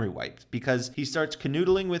his memory wiped, because he starts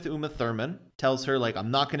canoodling with Uma Thurman, tells her, like, I'm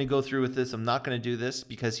not going to go through with this, I'm not going to do this,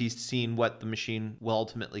 because he's seen what the machine will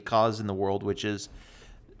ultimately cause in the world, which is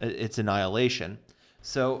its annihilation.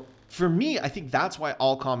 So for me, I think that's why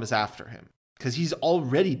Allcom is after him. Because he's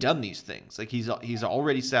already done these things. Like, he's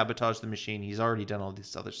already sabotaged the machine. He's already done all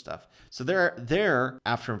this other stuff. So they're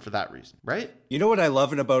after him for that reason, right? You know what I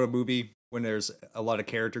love about a movie when there's a lot of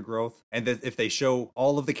character growth, and that if they show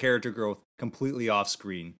all of the character growth completely off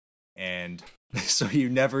screen, and so you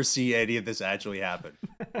never see any of this actually happen.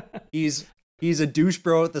 He's a douche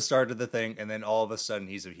bro at the start of the thing, and then all of a sudden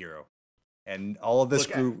he's a hero. And all of this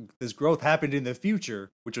this growth happened in the future,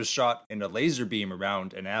 which was shot in a laser beam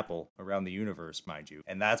around an apple, around the universe, mind you.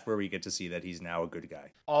 And that's where we get to see that he's now a good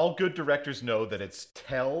guy. All good directors know that it's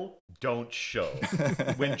tell, don't show.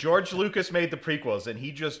 When George Lucas made the prequels and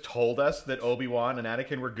he just told us that Obi-Wan and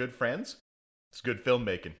Anakin were good friends, it's good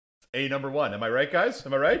filmmaking. It's number one. Am I right, guys?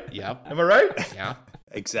 Am I right? Yeah. Am I right? Yeah.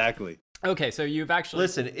 Exactly. Okay, so you've actually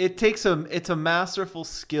Listen, it's a masterful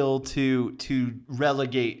skill to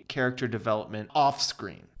relegate character development off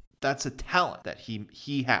screen. That's a talent that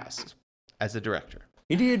he has as a director.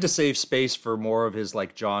 He needed to save space for more of his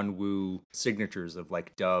like John Woo signatures of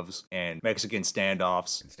like doves and Mexican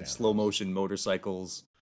standoffs, and slow motion motorcycles,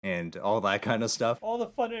 and all that kind of stuff. All the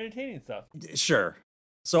fun, entertaining stuff. Sure.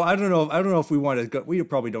 So I don't know if we want to go. We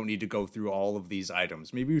probably don't need to go through all of these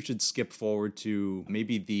items. Maybe we should skip forward to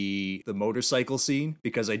maybe the motorcycle scene,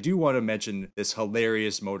 because I do want to mention this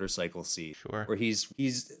hilarious motorcycle scene. Sure. Where he's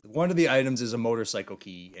one of the items is a motorcycle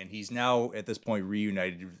key, and he's now at this point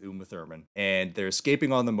reunited with Uma Thurman, and they're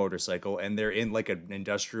escaping on the motorcycle, and they're in like an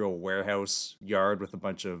industrial warehouse yard with a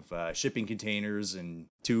bunch of shipping containers and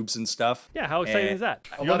tubes and stuff. Yeah, how exciting And is that?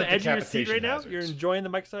 a You're on lot the of edge of your seat decapitation right now. hazards. You're enjoying the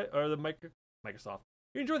Microsoft.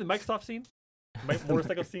 You're enjoying the Microsoft scene?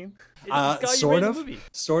 Motorcycle scene?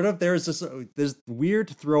 Sort of. There's this weird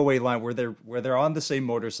throwaway line where they're on the same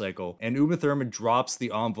motorcycle, and Uma Thurman drops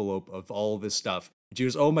the envelope of all of this stuff. She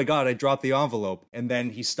goes, "Oh my god, I dropped the envelope," and then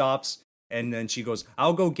he stops, and then she goes,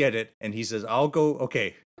 "I'll go get it," and he says,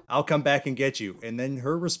 "Okay, I'll come back and get you," and then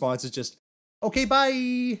her response is just, "Okay, bye,"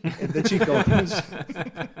 and then she goes,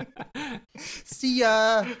 "See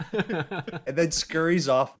ya," and then scurries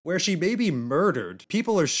off, where she may be murdered.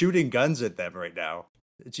 People are shooting guns at them right now.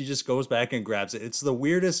 And she just goes back and grabs it. It's the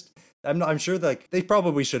weirdest. I'm sure that they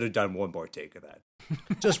probably should have done one more take of that.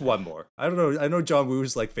 Just one more. I don't know. I know John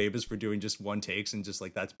Woo's like famous for doing just one takes and just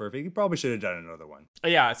like that's perfect. He probably should have done another one.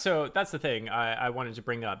 Yeah, so that's the thing I wanted to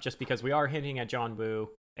bring up, just because we are hinting at John Woo.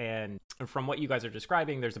 And from what you guys are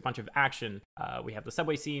describing, there's a bunch of action. We have the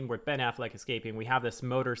subway scene where Ben Affleck escaping. We have this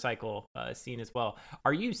motorcycle scene as well.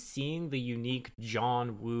 Are you seeing the unique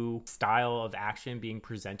John Woo style of action being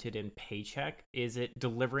presented in Paycheck? Is it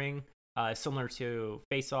delivering similar to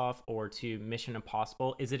Face Off or to Mission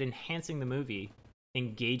Impossible? Is it enhancing the movie,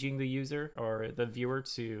 engaging the user or the viewer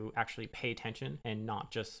to actually pay attention and not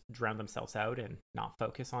just drown themselves out and not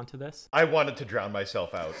focus onto this? I wanted to drown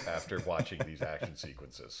myself out after watching these action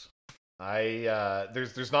sequences.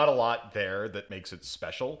 There's not a lot there that makes it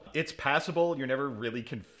special. It's passable. You're never really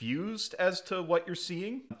confused as to what you're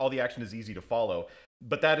seeing. All the action is easy to follow,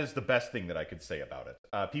 but that is the best thing that I could say about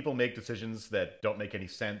it. People make decisions that don't make any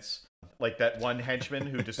sense. Like that one henchman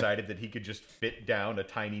who decided that he could just fit down a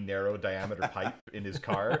tiny, narrow diameter pipe in his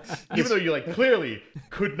car, even though you like clearly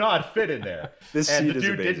could not fit in there. This and scene the is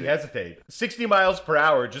dude amazing. didn't hesitate. 60 miles per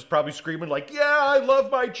hour, just probably screaming like, "Yeah, I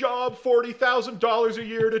love my job, $40,000 a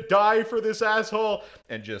year to die for this asshole,"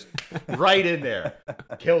 and just right in there,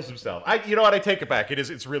 kills himself. You know what? I take it back.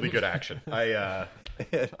 It's really good action. I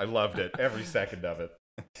loved it, every second of it.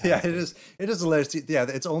 Yeah, it is hilarious. Yeah,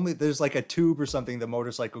 it's only there's like a tube or something the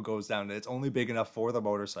motorcycle goes down, and it's only big enough for the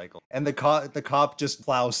motorcycle, and the cop just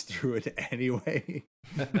plows through it anyway.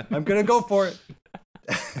 I'm gonna go for it.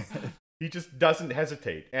 He just doesn't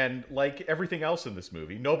hesitate, and like everything else in this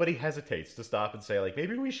movie, nobody hesitates to stop and say like,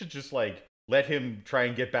 maybe we should just like let him try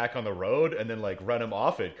and get back on the road and then like run him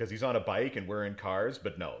off it because he's on a bike and we're in cars.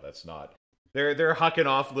 But no, that's not. They're hucking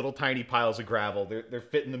off little tiny piles of gravel. They're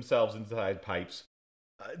fitting themselves inside pipes.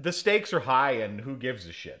 The stakes are high, and who gives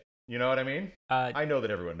a shit? You know what I mean? I know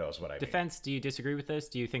that everyone knows what I mean. Defense, do you disagree with this?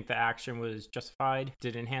 Do you think the action was justified?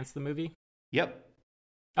 Did it enhance the movie? Yep.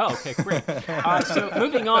 Oh, okay, great. So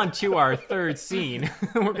moving on to our third scene,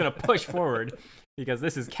 we're going to push forward. because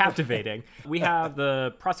this is captivating. We have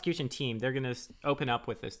the prosecution team. They're going to open up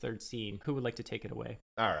with this third scene. Who would like to take it away?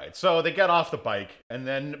 All right, so they get off the bike, and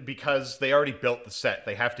then because they already built the set,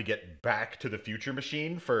 they have to get back to the future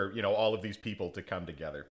machine for, all of these people to come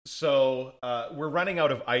together. So we're running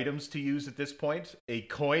out of items to use at this point. A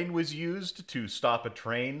coin was used to stop a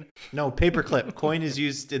train. No, paperclip. Coin is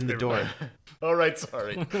used in the door. All right,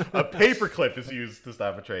 sorry. A paperclip is used to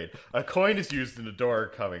stop a train. A coin is used in the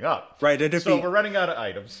door coming up. Right, and so we're running out of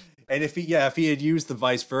items. And if he had used the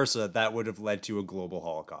vice versa, that would have led to a global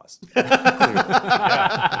holocaust. We should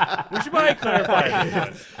probably clarify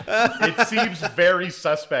this. It seems very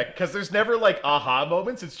suspect because there's never like aha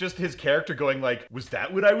moments. It's just his character going like, "Was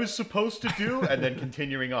that what I was supposed to do?" and then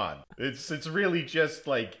continuing on. It's really just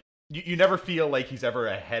like you never feel like he's ever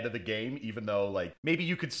ahead of the game, even though like maybe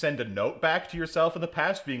you could send a note back to yourself in the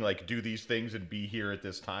past being like, do these things and be here at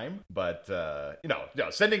this time. But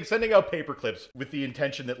sending out paper clips with the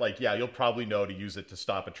intention that like, yeah, you'll probably know to use it to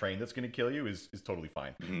stop a train that's going to kill you is totally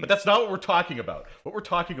fine. But that's not what we're talking about. What we're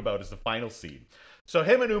talking about is the final scene. So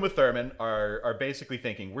him and Uma Thurman are basically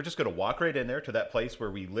thinking, we're just going to walk right in there to that place where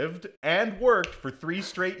we lived and worked for 3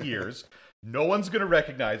 straight years. No one's going to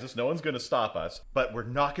recognize us. No one's going to stop us. But we're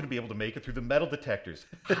not going to be able to make it through the metal detectors.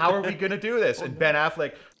 How are we going to do this? And Ben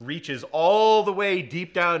Affleck reaches all the way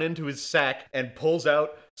deep down into his sack and pulls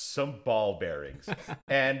out some ball bearings.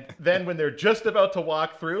 And then when they're just about to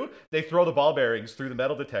walk through, they throw the ball bearings through the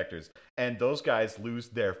metal detectors. And those guys lose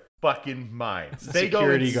their fucking minds. They go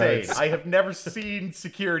insane. I have never seen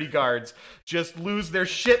security guards just lose their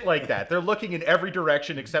shit like that. They're looking in every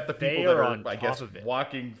direction except the people that are, I guess,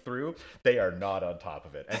 walking through. They are not on top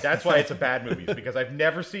of it. And that's why it's a bad movie, because I've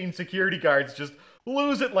never seen security guards just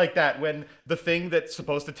lose it like that when the thing that's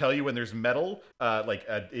supposed to tell you when there's metal,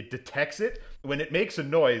 it detects it. When it makes a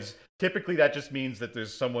noise, typically that just means that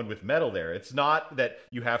there's someone with metal there. It's not that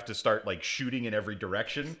you have to start like shooting in every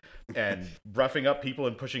direction and roughing up people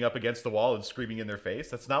and pushing up against the wall and screaming in their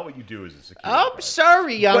face. That's not what you do as a security guard.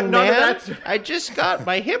 Sorry, young man. I just got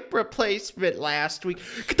my hip replacement last week.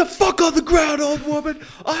 Get the fuck on the ground, old woman.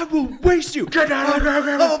 I will waste you. Get out of the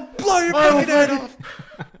ground. I'll blow your fucking head off.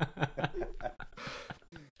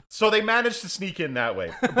 So they managed to sneak in that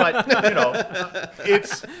way. But,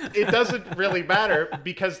 it doesn't really matter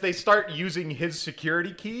because they start using his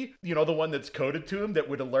security key, the one that's coded to him that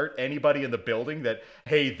would alert anybody in the building that,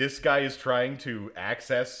 hey, this guy is trying to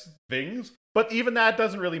access things. But even that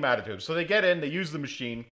doesn't really matter to him. So they get in, they use the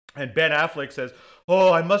machine, and Ben Affleck says,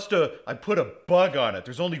 oh, I put a bug on it.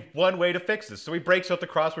 There's only one way to fix this. So he breaks out the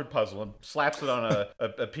crossword puzzle and slaps it on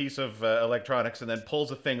a piece of electronics and then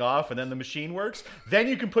pulls a thing off, and then the machine works. Then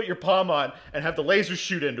you can put your palm on and have the laser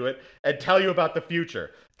shoot into it and tell you about the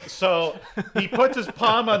future. So he puts his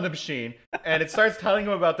palm on the machine and it starts telling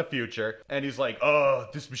him about the future. And he's like, oh,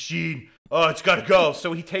 this machine, oh, it's got to go.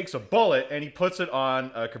 So he takes a bullet and he puts it on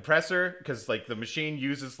a compressor because like the machine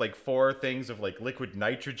uses like 4 things of like liquid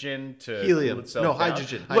nitrogen to helium. Cool itself No, down.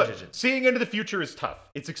 hydrogen. Look, seeing into the future is tough.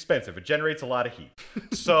 It's expensive. It generates a lot of heat.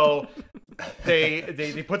 So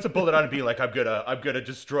they puts a bullet on and be like, I'm gonna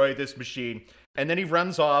destroy this machine. And then he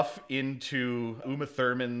runs off into Uma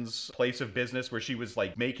Thurman's place of business where she was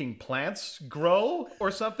like making plants grow or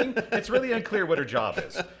something. It's really unclear what her job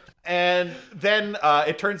is. And then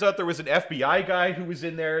it turns out there was an FBI guy who was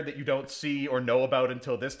in there that you don't see or know about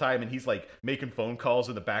until this time. And he's like making phone calls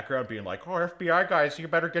in the background being like, oh, FBI guys, you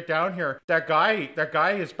better get down here. That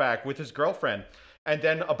guy is back with his girlfriend. And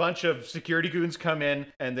then a bunch of security goons come in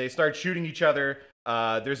and they start shooting each other.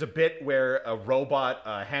 There's a bit where a robot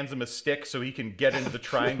hands him a stick so he can get into the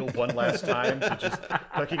triangle one last time to just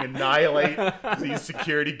fucking annihilate these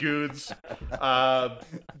security goons.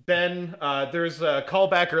 Then there's a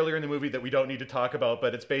callback earlier in the movie that we don't need to talk about,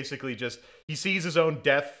 but it's basically just he sees his own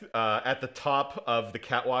death at the top of the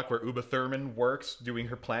catwalk where Uma Thurman works doing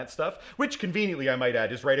her plant stuff, which conveniently, I might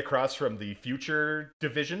add, is right across from the future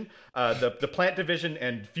division. The plant division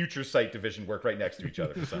and future site division work right next to each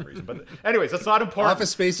other for some reason. But anyways, that's not important. Office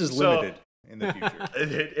space is limited in the future.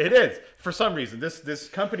 It is. For some reason, this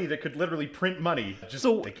company that could literally print money,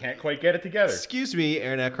 they can't quite get it together. Excuse me,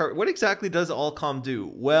 Aaron Eckhart, what exactly does Allcom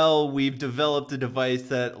do? Well, we've developed a device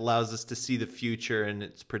that allows us to see the future, and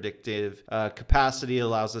its predictive capacity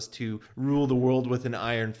allows us to rule the world with an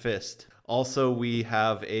iron fist. Also, we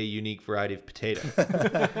have a unique variety of potato.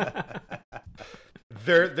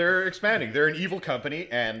 They're expanding. They're an evil company,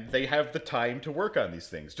 and they have the time to work on these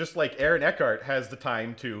things. Just like Aaron Eckhart has the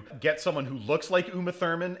time to get someone who looks like Uma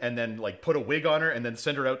Thurman and then like put a wig on her and then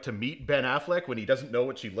send her out to meet Ben Affleck when he doesn't know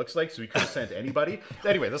what she looks like, so he could have sent anybody.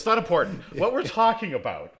 Anyway, that's not important. What we're talking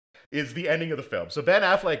about is the ending of the film. So Ben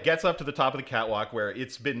Affleck gets up to the top of the catwalk where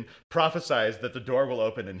it's been prophesized that the door will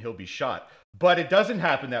open and he'll be shot. But it doesn't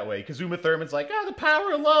happen that way because Uma Thurman's like, the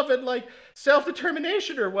power of love and like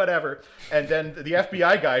self-determination or whatever. And then the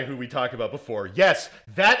FBI guy who we talked about before, yes,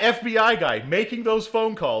 that FBI guy making those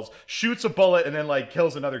phone calls shoots a bullet and then like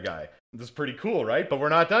kills another guy. This is pretty cool, right? But we're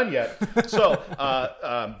not done yet. So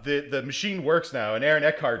the machine works now, and Aaron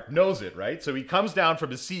Eckhart knows it, right? So he comes down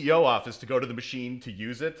from his CEO office to go to the machine to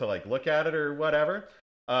use it, to like look at it or whatever.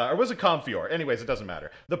 Or was it Comfior? Anyways, it doesn't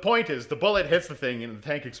matter. The point is, the bullet hits the thing and the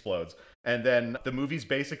tank explodes. And then the movie's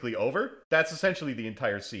basically over. That's essentially the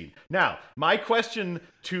entire scene. Now, my question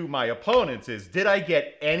to my opponents is, did I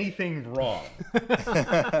get anything wrong?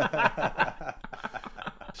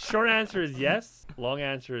 Short answer is yes. Long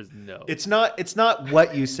answer is no. It's not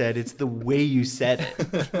what you said, it's the way you said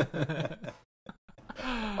it.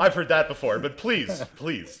 I've heard that before, but please.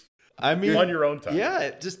 I mean, on your own time. Yeah,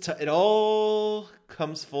 it all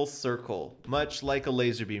comes full circle, much like a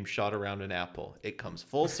laser beam shot around an apple. It comes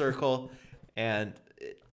full circle, and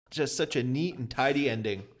just such a neat and tidy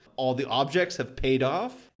ending. All the objects have paid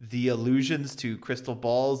off. The allusions to crystal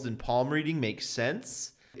balls and palm reading make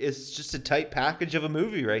sense. It's just a tight package of a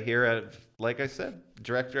movie right here. Like I said,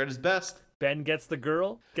 director at his best. Ben gets the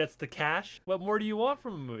girl, gets the cash. What more do you want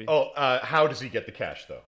from a movie? Oh, how does he get the cash,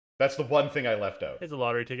 though? That's the one thing I left out. It's a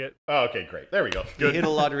lottery ticket. Oh, okay, great. There we go. He hit a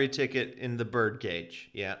lottery ticket in the bird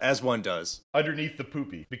cage. Yeah. As one does. Underneath the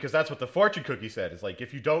poopy. Because that's what the fortune cookie said. Is like,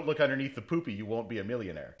 if you don't look underneath the poopy, you won't be a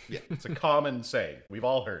millionaire. Yeah. It's a common saying. We've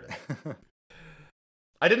all heard it.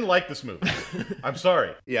 I didn't like this movie. I'm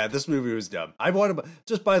sorry. Yeah, this movie was dumb. I want to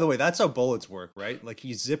just, by the way, that's how bullets work, right? Like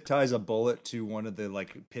he zip ties a bullet to one of the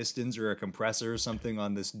like pistons or a compressor or something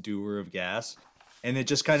on this dewar of gas, and it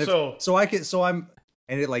just kind of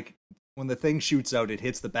and it like when the thing shoots out, it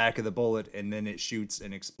hits the back of the bullet and then it shoots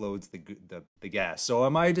and explodes the gas. So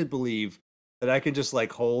am I to believe that I can just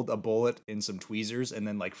like hold a bullet in some tweezers and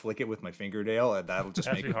then like flick it with my fingernail and that'll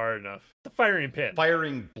just make it hard enough? The firing pin.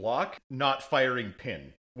 Firing block, not firing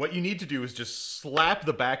pin. What you need to do is just slap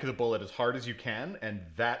the back of the bullet as hard as you can, and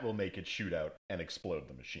that will make it shoot out and explode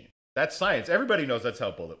the machine. That's science. Everybody knows that's how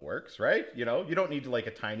a bullet works, right? You know, you don't need like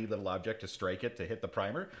a tiny little object to strike it to hit the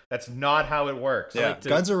primer. That's not how it works. Yeah,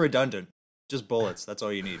 guns are redundant. Just bullets. That's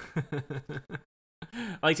all you need.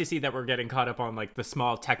 I like to see that we're getting caught up on like the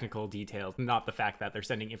small technical details, not the fact that they're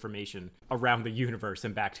sending information around the universe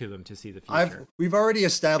and back to them to see the future. We've already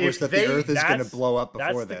established that the Earth is going to blow up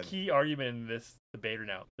before then. That's the key argument in this debate right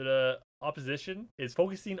now. The opposition is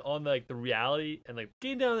focusing on like the reality and like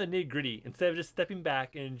getting down to the nitty gritty instead of just stepping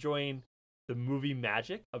back and enjoying the movie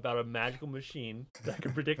magic about a magical machine that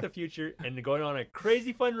can predict the future and going on a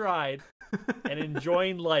crazy fun ride and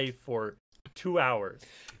enjoying life for 2 hours.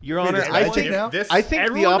 Your Honor, I think everyone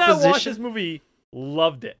the opposition that watched this movie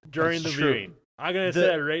loved it during That's the true. viewing. I'm gonna say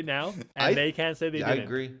that right now, and they can't say they didn't. I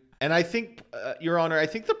agree. And I think, Your Honor, I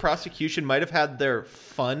think the prosecution might have had their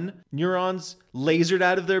fun neurons lasered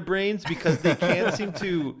out of their brains because they can't seem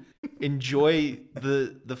to enjoy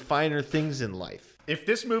the finer things in life. If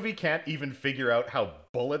this movie can't even figure out how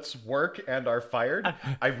bullets work and are fired,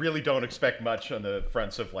 I really don't expect much on the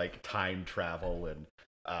fronts of like time travel and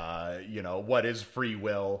what is free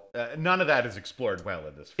will. None of that is explored well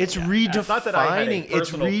in this film. It's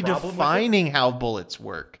redefining how bullets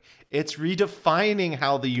work. It's redefining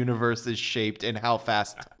how the universe is shaped and how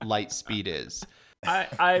fast light speed is.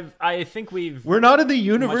 I think we're not in the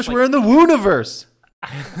universe, we're in the Wooniverse.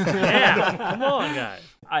 Yeah, come on, guys.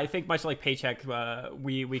 I think much like Paycheck,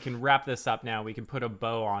 we can wrap this up now. We can put a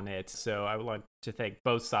bow on it. So I would like to thank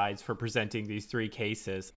both sides for presenting these three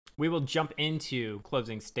cases. We will jump into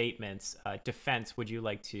closing statements. Defense, would you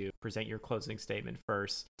like to present your closing statement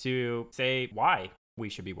first to say why we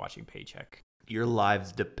should be watching Paycheck? Your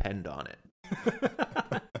lives depend on it.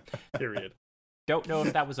 Period. Don't know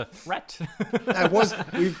if that was a threat. Was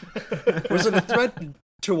it a threat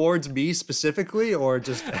towards me specifically, or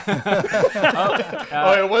just? It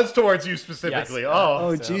was towards you specifically. Yes.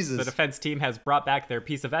 So Jesus! The defense team has brought back their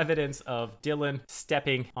piece of evidence of Dylan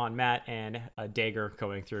stepping on Matt and a dagger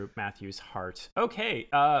going through Matthew's heart. Okay,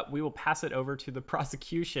 we will pass it over to the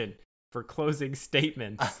prosecution for closing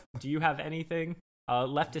statements. Do you have anything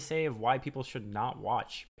left to say of why people should not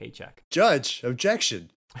watch Paycheck? Judge, objection.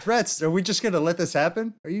 Threats. Are we just going to let this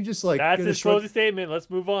happen? Are you just like... That's his closing statement. Let's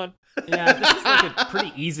move on. Yeah, this is like a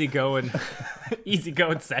pretty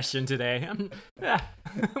easygoing session today.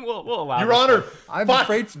 We'll allow Your Honor, I'm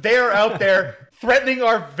afraid... They're out there threatening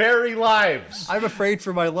our very lives. I'm afraid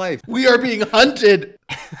for my life. We are being hunted.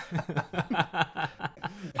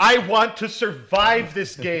 I want to survive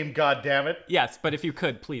this game, goddammit. Yes, but if you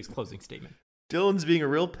could, please, closing statement. Dylan's being a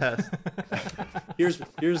real pest.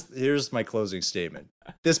 Here's my closing statement.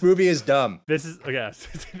 This movie is dumb. This is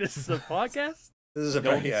this is a podcast. This is a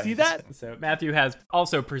No one can see that. So Matthew has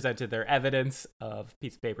also presented their evidence of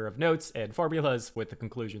piece of paper of notes and formulas with the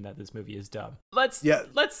conclusion that this movie is dumb. Let's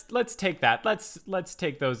take that. Let's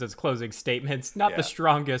take those as closing statements. Not the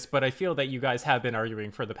strongest, but I feel that you guys have been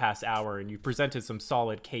arguing for the past hour, and you presented some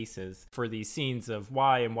solid cases for these scenes of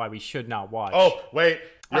why we should not watch. Oh, wait,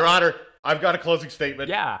 Your Honor, I've got a closing statement.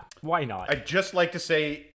 Yeah, why not? I'd just like to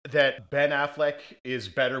say that Ben Affleck is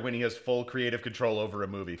better when he has full creative control over a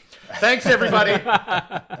movie. Thanks, everybody.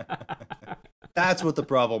 That's what the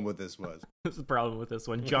problem with this was. That's the problem with this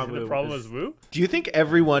one. John Woo. The problem is Woo. Do you think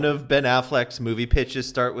every one of Ben Affleck's movie pitches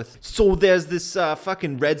start with, so there's this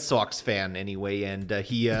fucking Red Sox fan anyway, and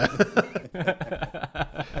he...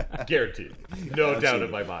 Guaranteed. No doubt in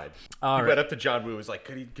my mind. All He right. went up to John Woo and was like,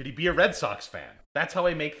 could he be a Red Sox fan? That's how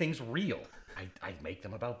I make things real. I make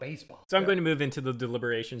them about baseball. So I'm going to move into the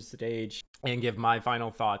deliberations stage and give my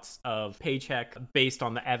final thoughts of Paycheck based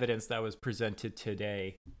on the evidence that was presented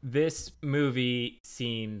today. This movie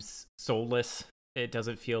seems soulless. It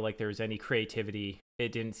doesn't feel like there's any creativity.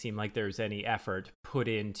 It didn't seem like there's any effort put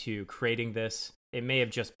into creating this. It may have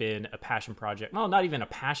just been a passion project. Well, not even a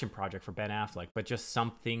passion project for Ben Affleck, but just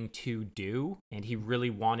something to do. And he really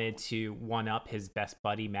wanted to one-up his best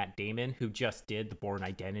buddy, Matt Damon, who just did The Bourne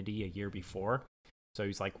Identity a year before. So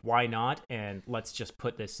he's like, why not? And let's just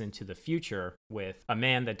put this into the future with a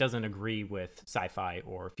man that doesn't agree with sci-fi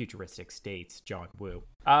or futuristic states, John Woo.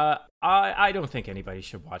 I don't think anybody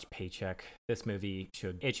should watch Paycheck. This movie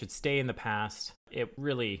should stay in the past. It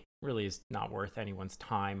really is not worth anyone's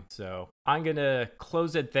time. So I'm gonna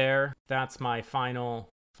close it there. That's my final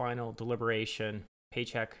deliberation.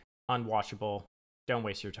 Paycheck, unwatchable. Don't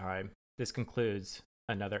waste your time. This concludes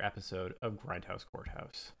another episode of Grindhouse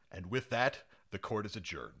Courthouse. And with that, the court is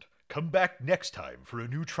adjourned. Come back next time for a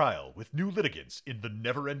new trial with new litigants in the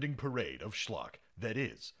never-ending parade of schlock that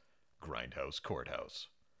is Grindhouse Courthouse.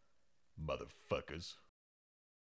 Motherfuckers.